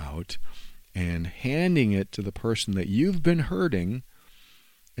heart out and handing it to the person that you've been hurting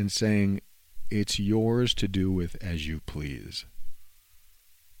and saying, it's yours to do with as you please.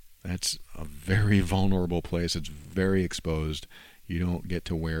 That's a very vulnerable place. It's very exposed. You don't get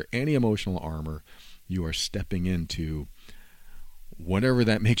to wear any emotional armor. You are stepping into whatever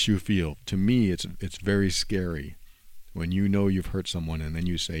that makes you feel. To me, it's very scary when you know you've hurt someone and then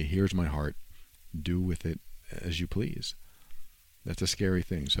you say, here's my heart, do with it as you please. That's a scary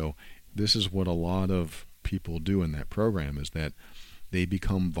thing. So this is what a lot of people do in that program, is that they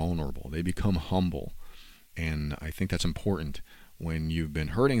become vulnerable, they become humble. And I think that's important when you've been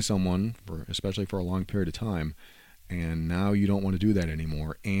hurting someone, especially for a long period of time, and now you don't want to do that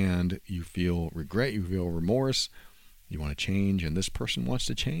anymore, and you feel regret, you feel remorse, you want to change, and this person wants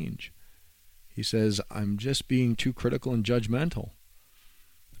to change. He says, I'm just being too critical and judgmental.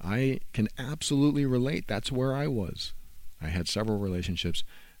 I can absolutely relate. That's where I was. I had several relationships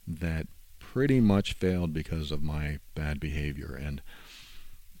that pretty much failed because of my bad behavior, and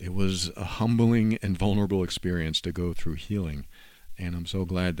it was a humbling and vulnerable experience to go through healing. And I'm so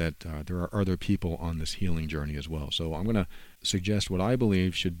glad that there are other people on this healing journey as well. So I'm going to suggest what I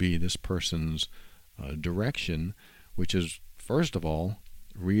believe should be this person's direction, which is, first of all,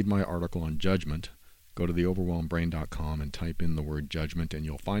 read my article on judgment. Go to theoverwhelmedbrain.com and type in the word judgment, and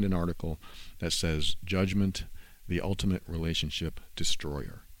you'll find an article that says, Judgment, the Ultimate Relationship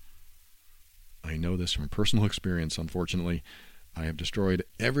Destroyer. I know this from personal experience, unfortunately. I have destroyed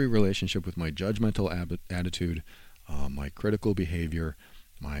every relationship with my judgmental attitude, my critical behavior,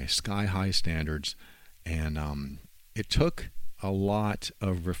 my sky-high standards, and it took a lot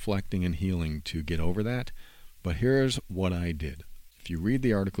of reflecting and healing to get over that. But here's what I did. If you read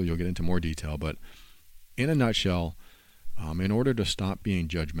the article, you'll get into more detail, but in a nutshell, in order to stop being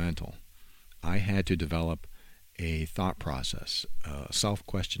judgmental, I had to develop a thought process, a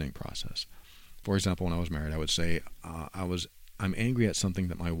self-questioning process. For example, when I was married, I would say, I'm angry at something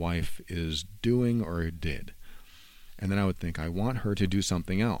that my wife is doing or did. And then I would think, I want her to do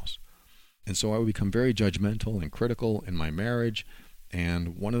something else. And so I would become very judgmental and critical in my marriage.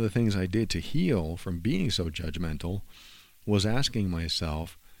 And one of the things I did to heal from being so judgmental was asking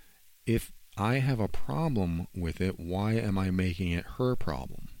myself, if I have a problem with it, why am I making it her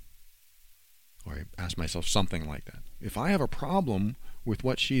problem? Or I asked myself something like that. If I have a problem with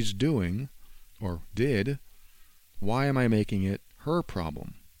what she's doing or did, why am I making it her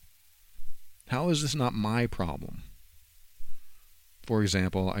problem? How is this not my problem? For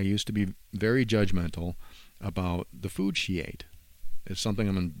example, I used to be very judgmental about the food she ate. It's something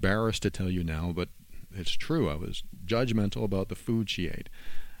I'm embarrassed to tell you now, but it's true. I was judgmental about the food she ate.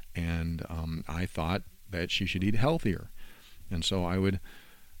 And I thought that she should eat healthier. And so I would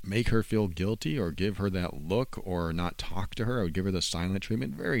make her feel guilty or give her that look or not talk to her. I would give her the silent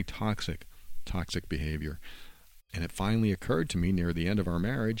treatment. Very toxic behavior. And it finally occurred to me near the end of our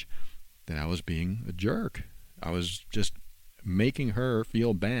marriage that I was being a jerk. I was just making her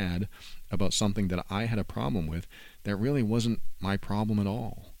feel bad about something that I had a problem with that really wasn't my problem at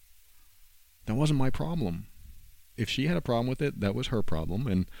all. That wasn't my problem. If she had a problem with it, that was her problem.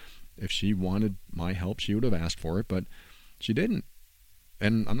 And if she wanted my help, she would have asked for it, but she didn't.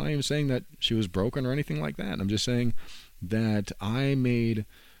 And I'm not even saying that she was broken or anything like that. I'm just saying that I made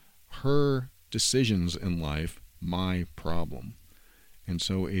her decisions in life my problem. And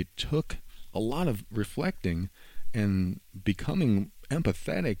so it took a lot of reflecting and becoming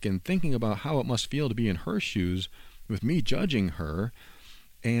empathetic and thinking about how it must feel to be in her shoes with me judging her,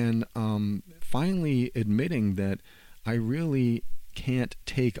 and finally admitting that I really can't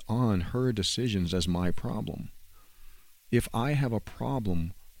take on her decisions as my problem. If I have a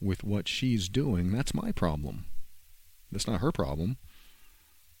problem with what she's doing, that's my problem. That's not her problem.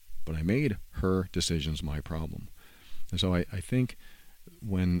 But I made her decisions my problem. And so I think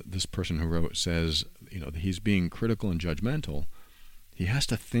when this person who wrote says, he's being critical and judgmental, he has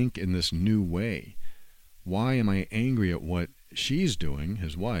to think in this new way. Why am I angry at what she's doing,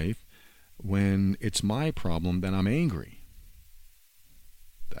 his wife, when it's my problem that I'm angry?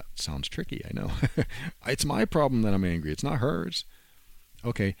 That sounds tricky, I know. It's my problem that I'm angry. It's not hers.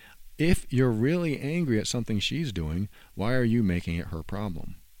 Okay, if you're really angry at something she's doing, why are you making it her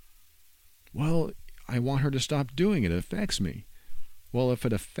problem? Well, I want her to stop doing it. It affects me. Well, if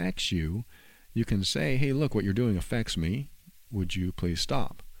it affects you, you can say, hey, look, what you're doing affects me. Would you please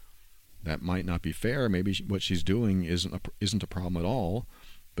stop? That might not be fair. Maybe what she's doing isn't a problem at all,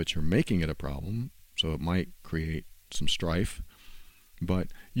 but you're making it a problem, so it might create some strife. But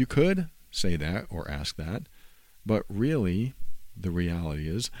you could say that or ask that, but really, the reality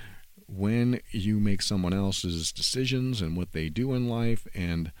is, when you make someone else's decisions and what they do in life,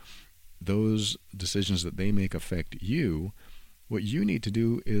 and those decisions that they make affect you, what you need to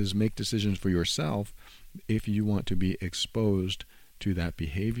do is make decisions for yourself if you want to be exposed to that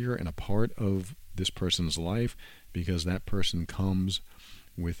behavior and a part of this person's life, because that person comes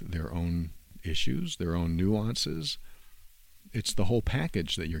with their own issues, their own nuances, It's the whole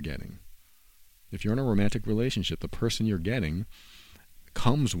package that you're getting. If you're in a romantic relationship, the person you're getting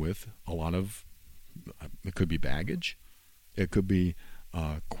comes with a lot of, it could be baggage, it could be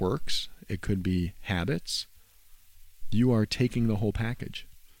quirks, it could be habits. You are taking the whole package.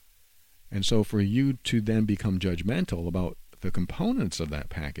 And so for you to then become judgmental about the components of that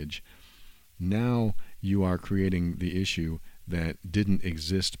package, now you are creating the issue that didn't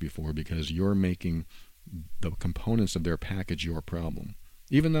exist before, because you're making the components of their package your problem.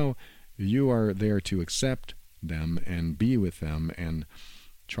 Even though you are there to accept them and be with them and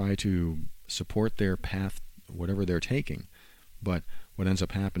try to support their path, whatever they're taking. But what ends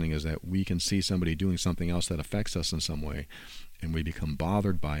up happening is that we can see somebody doing something else that affects us in some way, and we become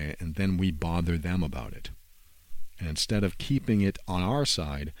bothered by it, and then we bother them about it. And instead of keeping it on our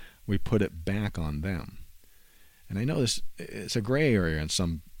side, we put it back on them. And I know this, it's a gray area in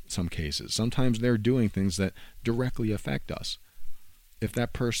some cases. Sometimes they're doing things that directly affect us. If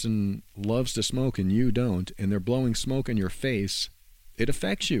that person loves to smoke and you don't, and they're blowing smoke in your face, it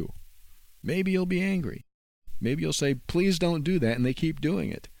affects you. Maybe you'll be angry. Maybe you'll say, please don't do that, and they keep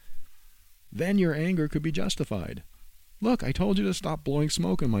doing it. Then your anger could be justified. Look, I told you to stop blowing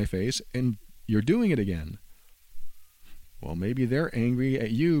smoke in my face, and you're doing it again. Well, maybe they're angry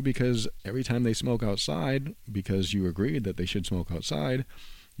at you because every time they smoke outside, because you agreed that they should smoke outside,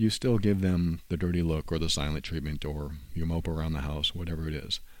 you still give them the dirty look or the silent treatment, or you mope around the house, whatever it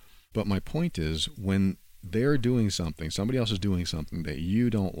is. But my point is, when they're doing something, somebody else is doing something that you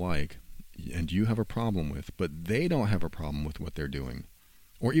don't like and you have a problem with, but they don't have a problem with what they're doing,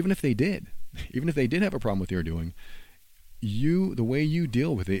 or even if they did have a problem with what they're doing, the way you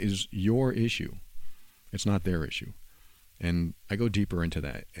deal with it is your issue. It's not their issue. And I go deeper into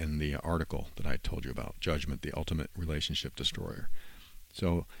that in the article that I told you about, Judgment, the Ultimate Relationship Destroyer.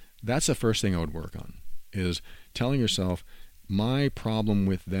 So that's the first thing I would work on, is telling yourself, my problem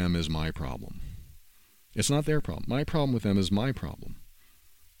with them is my problem. It's not their problem. My problem with them is my problem.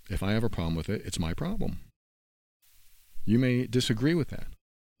 If I have a problem with it, it's my problem. You may disagree with that.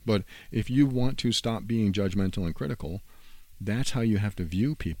 But if you want to stop being judgmental and critical, that's how you have to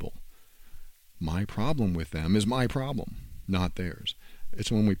view people. My problem with them is my problem, not theirs.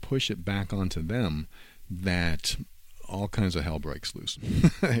 It's when we push it back onto them that all kinds of hell breaks loose.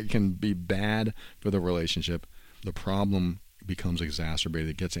 It can be bad for the relationship. The problem becomes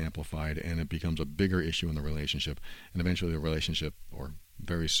exacerbated, it gets amplified, and it becomes a bigger issue in the relationship. And eventually the relationship, or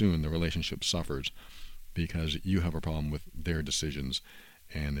very soon, the relationship suffers because you have a problem with their decisions.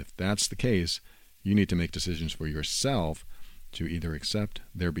 And if that's the case, you need to make decisions for yourself to either accept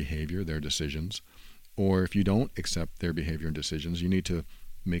their behavior, their decisions, or if you don't accept their behavior and decisions, you need to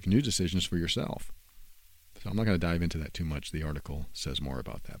make new decisions for yourself. So I'm not going to dive into that too much. The article says more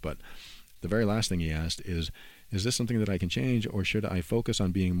about that. But the very last thing he asked is this something that I can change, or should I focus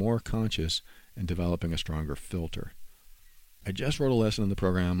on being more conscious and developing a stronger filter? I just wrote a lesson in the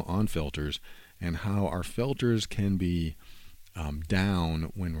program on filters and how our filters can be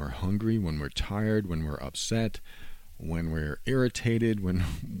down when we're hungry, when we're tired, when we're upset, when we're irritated, when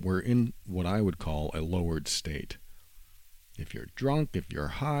we're in what I would call a lowered state. If you're drunk, if you're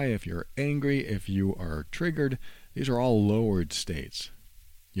high, if you're angry, if you are triggered, these are all lowered states.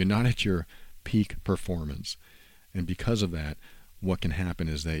 You're not at your peak performance. And because of that, what can happen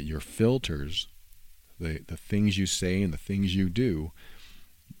is that your filters, the things you say and the things you do,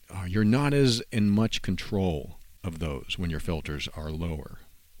 you're not as in much control of those when your filters are lower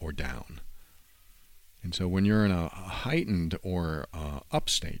or down. And so when you're in a heightened or up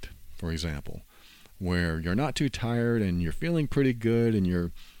state, for example, where you're not too tired and you're feeling pretty good and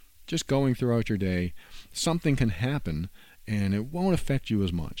you're just going throughout your day, something can happen and it won't affect you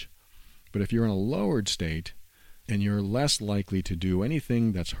as much. But if you're in a lowered state and you're less likely to do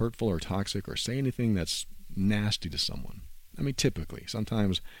anything that's hurtful or toxic or say anything that's nasty to someone. I mean, typically,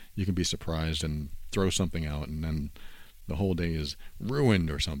 sometimes you can be surprised and throw something out and then the whole day is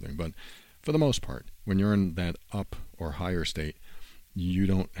ruined or something. But for the most part, when you're in that up or higher state, you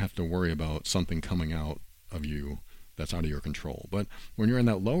don't have to worry about something coming out of you that's out of your control. But when you're in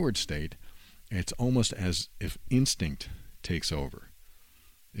that lowered state, it's almost as if instinct takes over.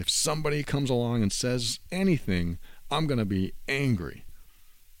 If somebody comes along and says anything, I'm going to be angry.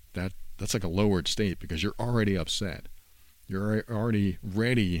 That's like a lowered state because you're already upset. You're already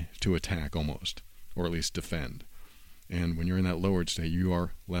ready to attack almost, or at least defend. And when you're in that lowered state, you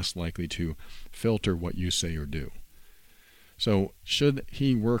are less likely to filter what you say or do. So should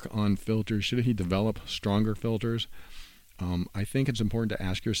he work on filters? Should he develop stronger filters? I think it's important to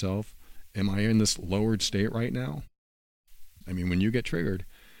ask yourself, am I in this lowered state right now? I mean, when you get triggered,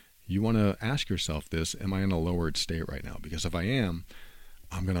 you want to ask yourself this: am I in a lowered state right now? Because if I am,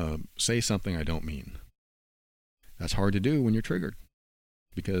 I'm going to say something I don't mean. That's hard to do when you're triggered,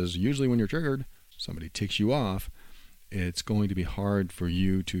 because usually when you're triggered, somebody ticks you off, it's going to be hard for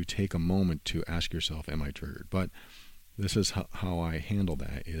you to take a moment to ask yourself, am I triggered? But this is how I handle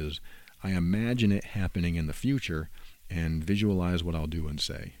that, is I imagine it happening in the future and visualize what I'll do and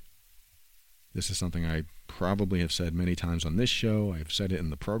say. This is something I probably have said many times on this show. I've said it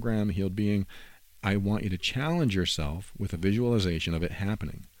in the program, Healed Being. I want you to challenge yourself with a visualization of it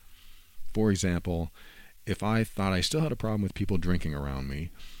happening. For example, if I thought I still had a problem with people drinking around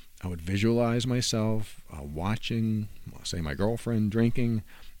me, I would visualize myself watching, say, my girlfriend drinking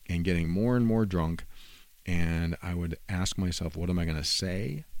and getting more and more drunk, and I would ask myself, what am I going to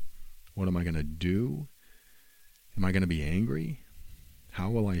say? What am I going to do? Am I going to be angry? How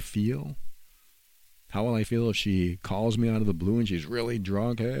will I feel? How will I feel if she calls me out of the blue and she's really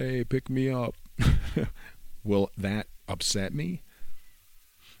drunk? Hey, pick me up. Will that upset me?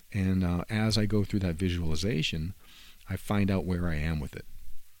 And as I go through that visualization, I find out where I am with it.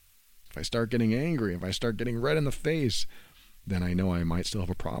 If I start getting angry, if I start getting red in the face, then I know I might still have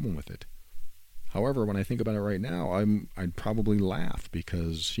a problem with it. However, when I think about it right now, I'd probably laugh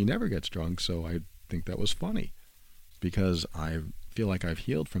because she never gets drunk, so I think that was funny. Because I feel like I've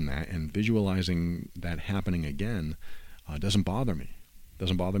healed from that, and visualizing that happening again doesn't bother me.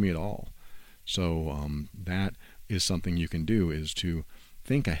 Doesn't bother me at all. So that is something you can do, is to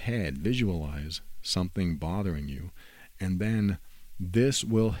think ahead, visualize something bothering you, and then this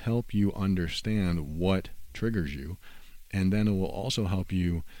will help you understand what triggers you, and then it will also help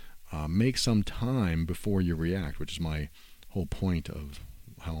you make some time before you react, which is my whole point of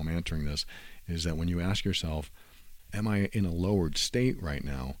how I'm answering this, is that when you ask yourself, am I in a lowered state right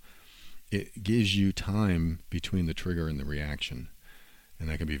now, it gives you time between the trigger and the reaction. And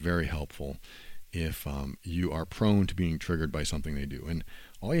that can be very helpful if you are prone to being triggered by something they do. And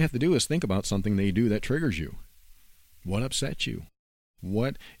all you have to do is think about something they do that triggers you. What upset you?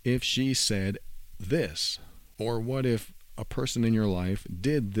 What if she said this? Or what if a person in your life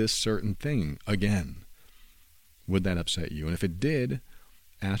did this certain thing again? Would that upset you? And if it did,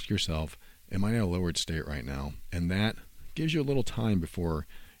 ask yourself, am I in a lowered state right now? And that gives you a little time before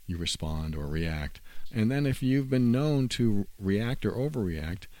you respond or react. And then if you've been known to react or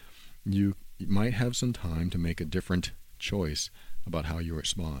overreact, you might have some time to make a different choice about how you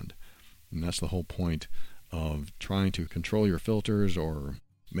respond. And that's the whole point of trying to control your filters or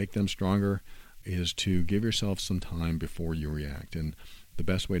make them stronger, is to give yourself some time before you react. And the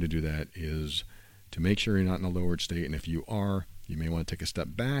best way to do that is to make sure you're not in a lowered state. And if you are, you may want to take a step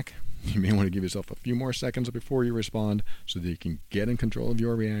back. You may want to give yourself a few more seconds before you respond so that you can get in control of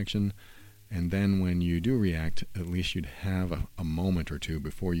your reaction. And then when you do react, at least you'd have a moment or two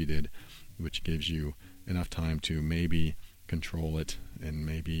before you did, which gives you enough time to maybe control it and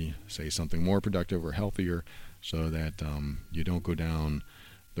maybe say something more productive or healthier, so that you don't go down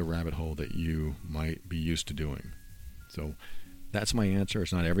the rabbit hole that you might be used to doing. So that's my answer.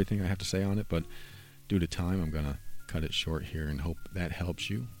 It's not everything I have to say on it, but due to time, I'm going to cut it short here and hope that helps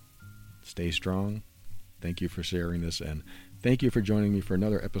you. Stay strong. Thank you for sharing this, and thank you for joining me for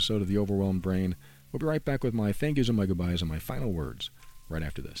another episode of The Overwhelmed Brain. We'll be right back with my thank yous and my goodbyes and my final words right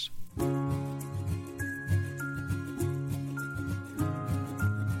after this.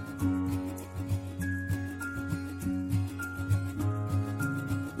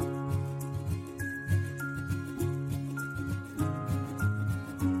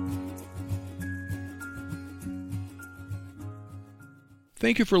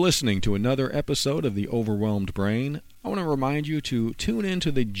 Thank you for listening to another episode of The Overwhelmed Brain. I want to remind you to tune in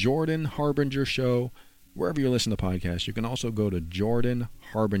to the Jordan Harbinger Show. Wherever you listen to podcasts, you can also go to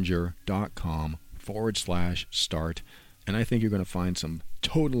jordanharbinger.com/start, and I think you're going to find some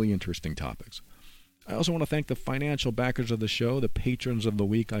totally interesting topics. I also want to thank the financial backers of the show, the patrons of the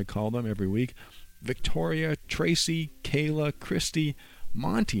week, I call them every week: Victoria, Tracy, Kayla, Christy,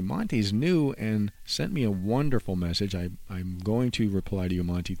 Monty. Monty's new and sent me a wonderful message. I'm going to reply to you,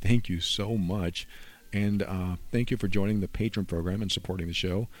 Monty. Thank you so much. And thank you for joining the patron program and supporting the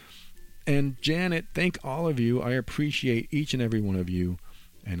show. And Janet, thank all of you. I appreciate each and every one of you,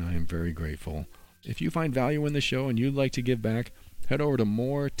 and I am very grateful. If you find value in the show and you'd like to give back, head over to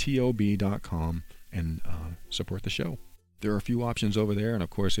moretob.com and support the show. There are a few options over there, and of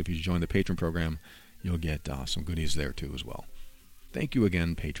course, if you join the patron program, you'll get some goodies there too as well. Thank you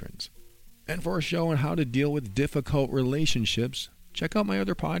again, patrons. And for a show on how to deal with difficult relationships, check out my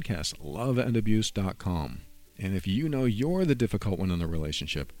other podcast, loveandabuse.com. And if you know you're the difficult one in the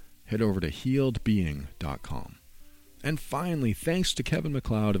relationship, head over to healedbeing.com. And finally, thanks to Kevin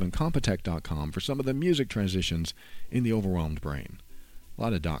MacLeod of Incompetech.com for some of the music transitions in the overwhelmed brain. A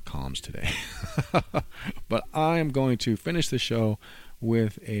lot of .coms today. But I'm going to finish the show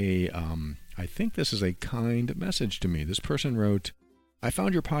with I think this is a kind message to me. This person wrote, I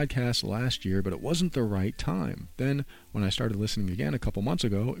found your podcast last year, but it wasn't the right time. Then, when I started listening again a couple months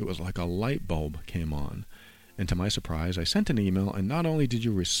ago, it was like a light bulb came on. And to my surprise, I sent an email, and not only did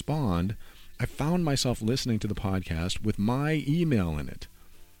you respond, I found myself listening to the podcast with my email in it.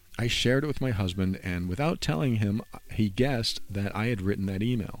 I shared it with my husband, and without telling him, he guessed that I had written that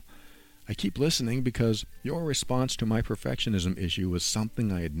email. I keep listening because your response to my perfectionism issue was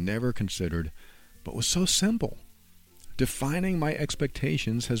something I had never considered, but was so simple. Defining my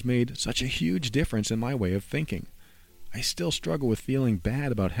expectations has made such a huge difference in my way of thinking. I still struggle with feeling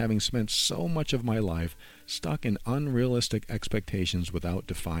bad about having spent so much of my life stuck in unrealistic expectations without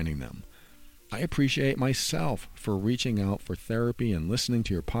defining them. I appreciate myself for reaching out for therapy and listening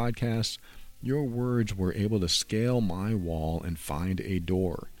to your podcasts. Your words were able to scale my wall and find a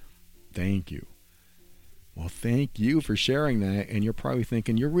door. Thank you. Well, thank you for sharing that, and you're probably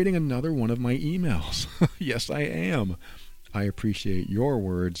thinking, you're reading another one of my emails. Yes, I am. I appreciate your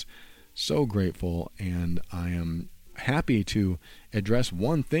words. So grateful, and I am happy to address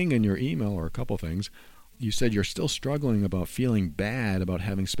one thing in your email, or a couple things. You said you're still struggling about feeling bad about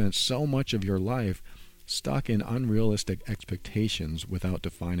having spent so much of your life stuck in unrealistic expectations without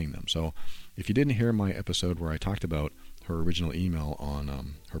defining them. So if you didn't hear my episode where I talked about her original email on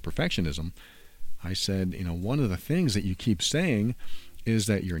her perfectionism, I said, one of the things that you keep saying is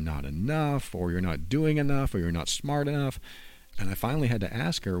that you're not enough, or you're not doing enough, or you're not smart enough. And I finally had to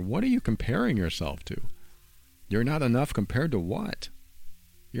ask her, what are you comparing yourself to? You're not enough compared to what?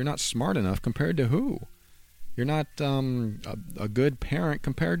 You're not smart enough compared to who? You're not a good parent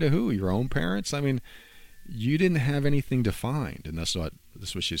compared to who? Your own parents? I mean, you didn't have anything defined. And that's what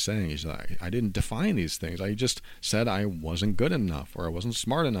she's saying. She's like, I didn't define these things. I just said I wasn't good enough, or I wasn't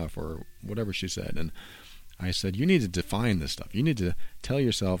smart enough, or whatever she said. And I said, you need to define this stuff. You need to tell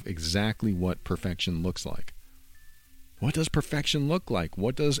yourself exactly what perfection looks like. What does perfection look like?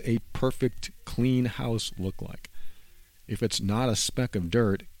 What does a perfect, clean house look like? If it's not a speck of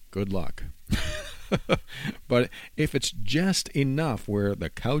dirt, good luck. But if it's just enough where the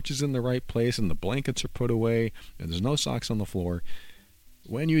couch is in the right place and the blankets are put away and there's no socks on the floor,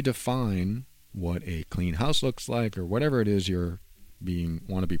 when you define what a clean house looks like, or whatever it is you're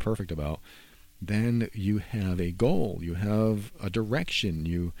want to be perfect about, then you have a goal, you have a direction,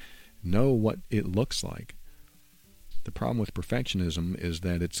 you know what it looks like. The problem with perfectionism is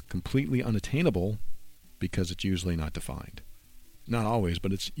that it's completely unattainable because it's usually not defined. Not always,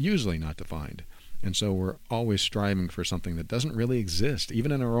 but it's usually not defined. And so we're always striving for something that doesn't really exist,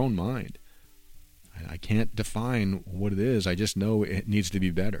 even in our own mind. I can't define what it is, I just know it needs to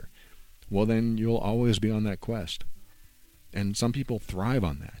be better. Well, then you'll always be on that quest. And some people thrive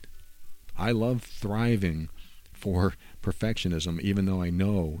on that. I love thriving for perfectionism, even though I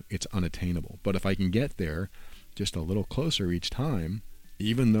know it's unattainable. But if I can get there just a little closer each time,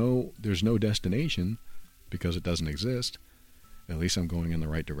 even though there's no destination because it doesn't exist, at least I'm going in the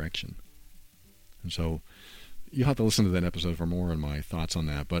right direction. And so you'll have to listen to that episode for more on my thoughts on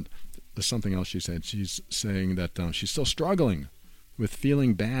that. But there's something else she said. She's saying that she's still struggling with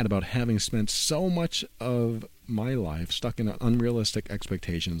feeling bad about having spent so much of my life stuck in unrealistic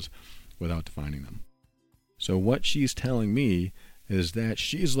expectations without defining them. So what she's telling me is that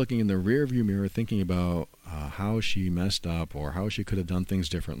she's looking in the rearview mirror thinking about how she messed up or how she could have done things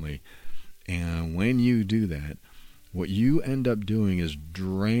differently. And when you do that, what you end up doing is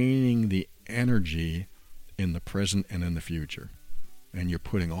draining the energy in the present and in the future. And you're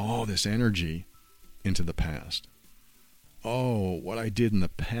putting all this energy into the past. Oh, what I did in the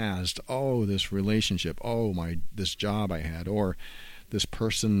past. Oh, this relationship. Oh, this job I had. Or this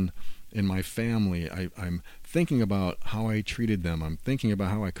person in my family. I'm thinking about how I treated them. I'm thinking about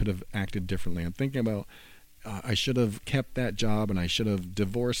how I could have acted differently. I'm thinking about I should have kept that job and I should have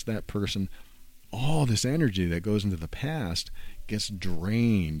divorced that person. All this energy that goes into the past gets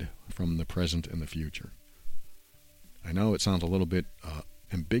drained from the present and the future. I know it sounds a little bit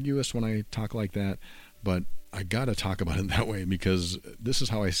ambiguous when I talk like that, but I gotta talk about it that way because this is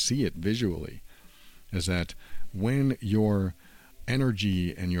how I see it visually, is that when your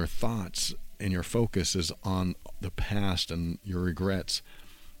energy and your thoughts and your focus is on the past and your regrets,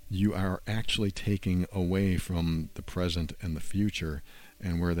 you are actually taking away from the present and the future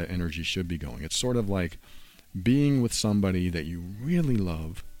and where that energy should be going. It's sort of like being with somebody that you really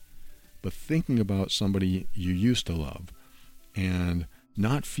love, but thinking about somebody you used to love and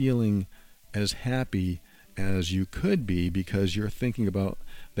not feeling as happy as you could be because you're thinking about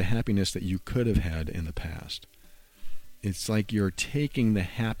the happiness that you could have had in the past. It's like you're taking the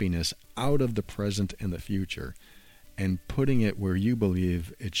happiness out of the present and the future and putting it where you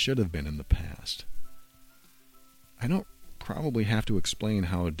believe it should have been in the past. I don't probably have to explain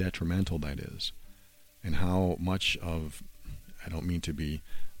how detrimental that is and how much of, I don't mean to be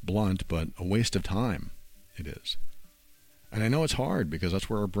blunt, but a waste of time it is. And I know it's hard because that's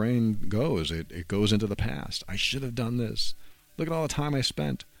where our brain goes. It goes into the past. I should have done this. Look at all the time I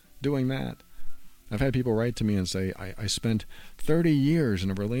spent doing that. I've had people write to me and say, I spent 30 years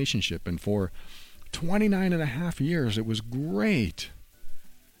in a relationship, and for 29 and a half years it was great.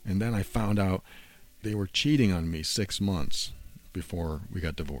 And then I found out they were cheating on me 6 months before we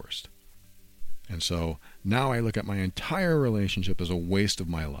got divorced. And so now I look at my entire relationship as a waste of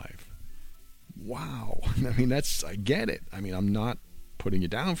my life. Wow. I mean, I get it. I mean, I'm not putting you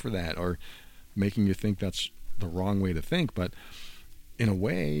down for that or making you think that's the wrong way to think, but in a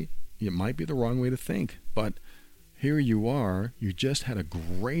way, it might be the wrong way to think. But here you are, you just had a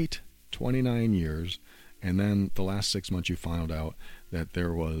great 29 years, and then the last 6 months you found out that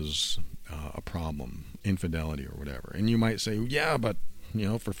there was a problem, infidelity or whatever. And you might say, yeah, but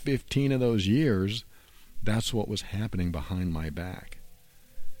for 15 of those years, that's what was happening behind my back.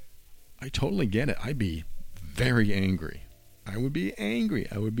 I totally get it. I'd be very angry. I would be angry.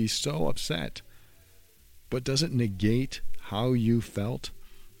 I would be so upset. But does it negate how you felt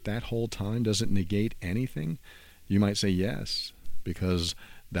that whole time? Does it negate anything? You might say yes, because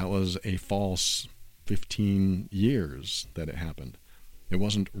that was a false 15 years that it happened. It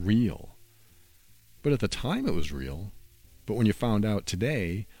wasn't real. But at the time it was real. But when you found out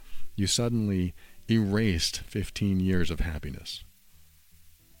today, you suddenly erased 15 years of happiness.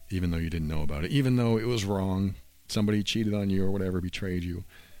 Even though you didn't know about it, even though it was wrong, somebody cheated on you or whatever, betrayed you,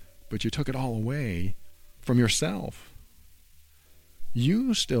 but you took it all away from yourself.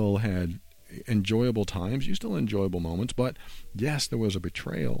 You still had enjoyable times, you still had enjoyable moments, but yes, there was a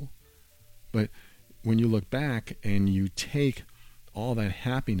betrayal. But when you look back and you take all that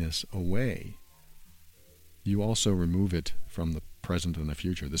happiness away, you also remove it from the present and the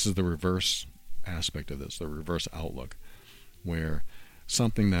future. This is the reverse aspect of this, the reverse outlook, where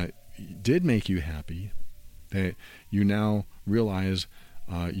something that did make you happy, that you now realize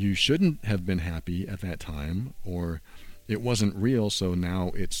you shouldn't have been happy at that time, or it wasn't real, so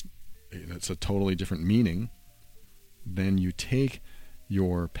now it's a totally different meaning. Then you take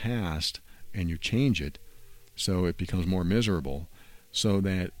your past and you change it so it becomes more miserable, so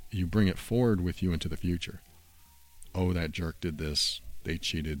that you bring it forward with you into the future. Oh, that jerk did this. They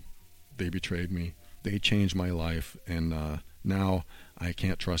cheated. They betrayed me. They changed my life, and now I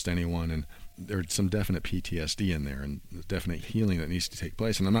can't trust anyone, and there's some definite PTSD in there and definite healing that needs to take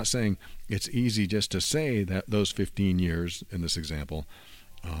place. And I'm not saying it's easy just to say that those 15 years in this example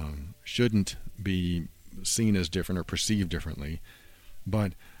shouldn't be seen as different or perceived differently,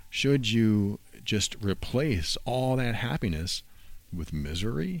 but should you just replace all that happiness with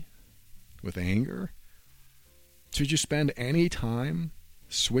misery, with anger? Should you spend any time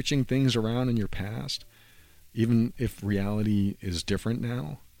switching things around in your past, even if reality is different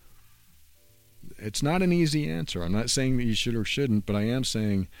now? It's not an easy answer. I'm not saying that you should or shouldn't, but I am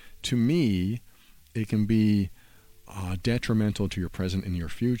saying, to me, it can be detrimental to your present and your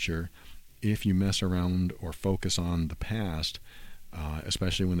future if you mess around or focus on the past,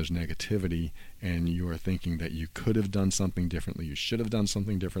 especially when there's negativity and you are thinking that you could have done something differently, you should have done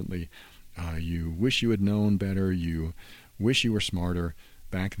something differently, you wish you had known better, you wish you were smarter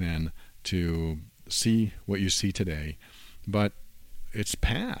back then to see what you see today. But it's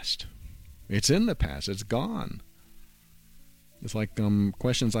past. It's in the past. It's gone. It's like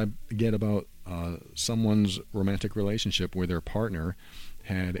questions I get about someone's romantic relationship where their partner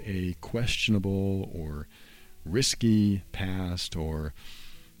had a questionable or risky past or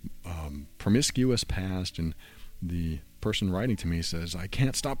promiscuous past, and the person writing to me says, I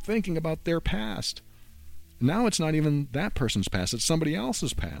can't stop thinking about their past. Now it's not even that person's past, it's somebody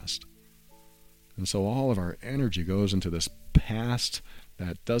else's past. And so all of our energy goes into this past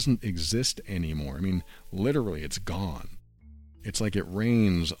that doesn't exist anymore. I mean, literally, it's gone. It's like it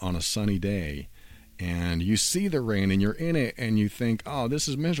rains on a sunny day, and you see the rain, and you're in it, and you think, oh, this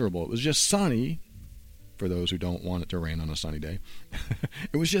is miserable. It was just sunny, for those who don't want it to rain on a sunny day.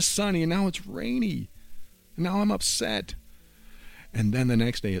 It was just sunny, and now it's rainy. And now I'm upset. And then the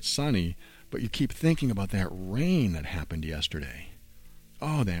next day it's sunny, but you keep thinking about that rain that happened yesterday.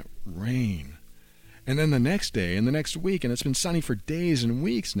 Oh, that rain. And then the next day and the next week, and it's been sunny for days and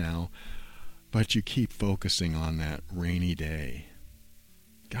weeks now, but you keep focusing on that rainy day.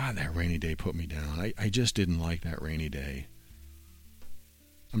 God, God, that rainy day put me down. I just didn't like that rainy day.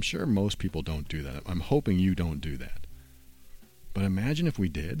 I'm sure most people don't do that. I'm hoping you don't do that. But imagine if we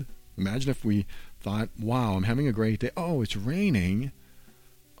did. Imagine if we thought, wow, I'm having a great day. Oh, it's raining.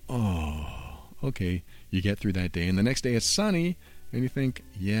 Oh, okay. You get through that day, and the next day it's sunny, and you think,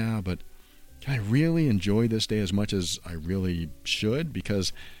 yeah, but can I really enjoy this day as much as I really should?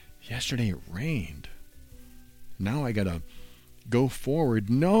 Because yesterday it rained. Now I got to go forward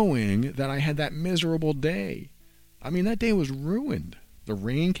knowing that I had that miserable day. I mean, that day was ruined. The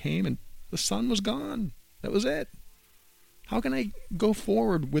rain came and the sun was gone. That was it. How can I go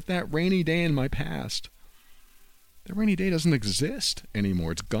forward with that rainy day in my past? The rainy day doesn't exist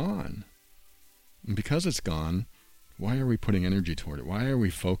anymore. It's gone. And because it's gone, why are we putting energy toward it? Why are we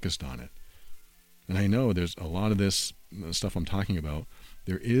focused on it? And I know there's a lot of this stuff I'm talking about.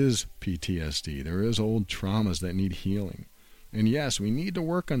 There is PTSD. There is old traumas that need healing. And yes, we need to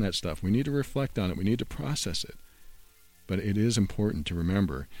work on that stuff. We need to reflect on it. We need to process it. But it is important to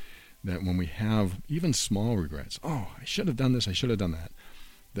remember that when we have even small regrets, oh, I should have done this, I should have done that,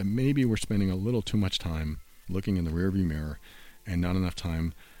 that maybe we're spending a little too much time looking in the rearview mirror and not enough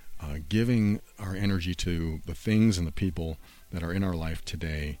time giving our energy to the things and the people that are in our life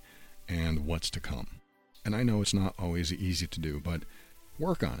today and what's to come. And I know it's not always easy to do, but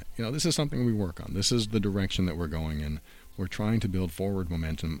work on it. You know, this is something we work on. This is the direction that we're going in. We're trying to build forward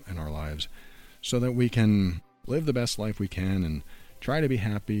momentum in our lives so that we can live the best life we can and try to be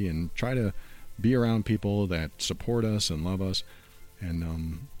happy and try to be around people that support us and love us.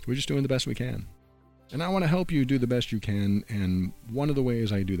 And we're just doing the best we can. And I want to help you do the best you can. And one of the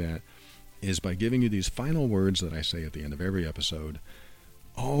ways I do that is by giving you these final words that I say at the end of every episode.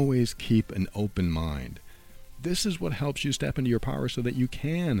 Always keep an open mind. This is what helps you step into your power so that you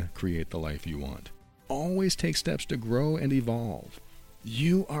can create the life you want. Always take steps to grow and evolve.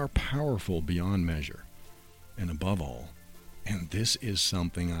 You are powerful beyond measure. And above all, and this is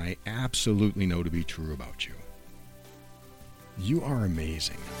something I absolutely know to be true about you, you are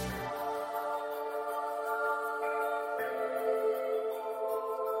amazing.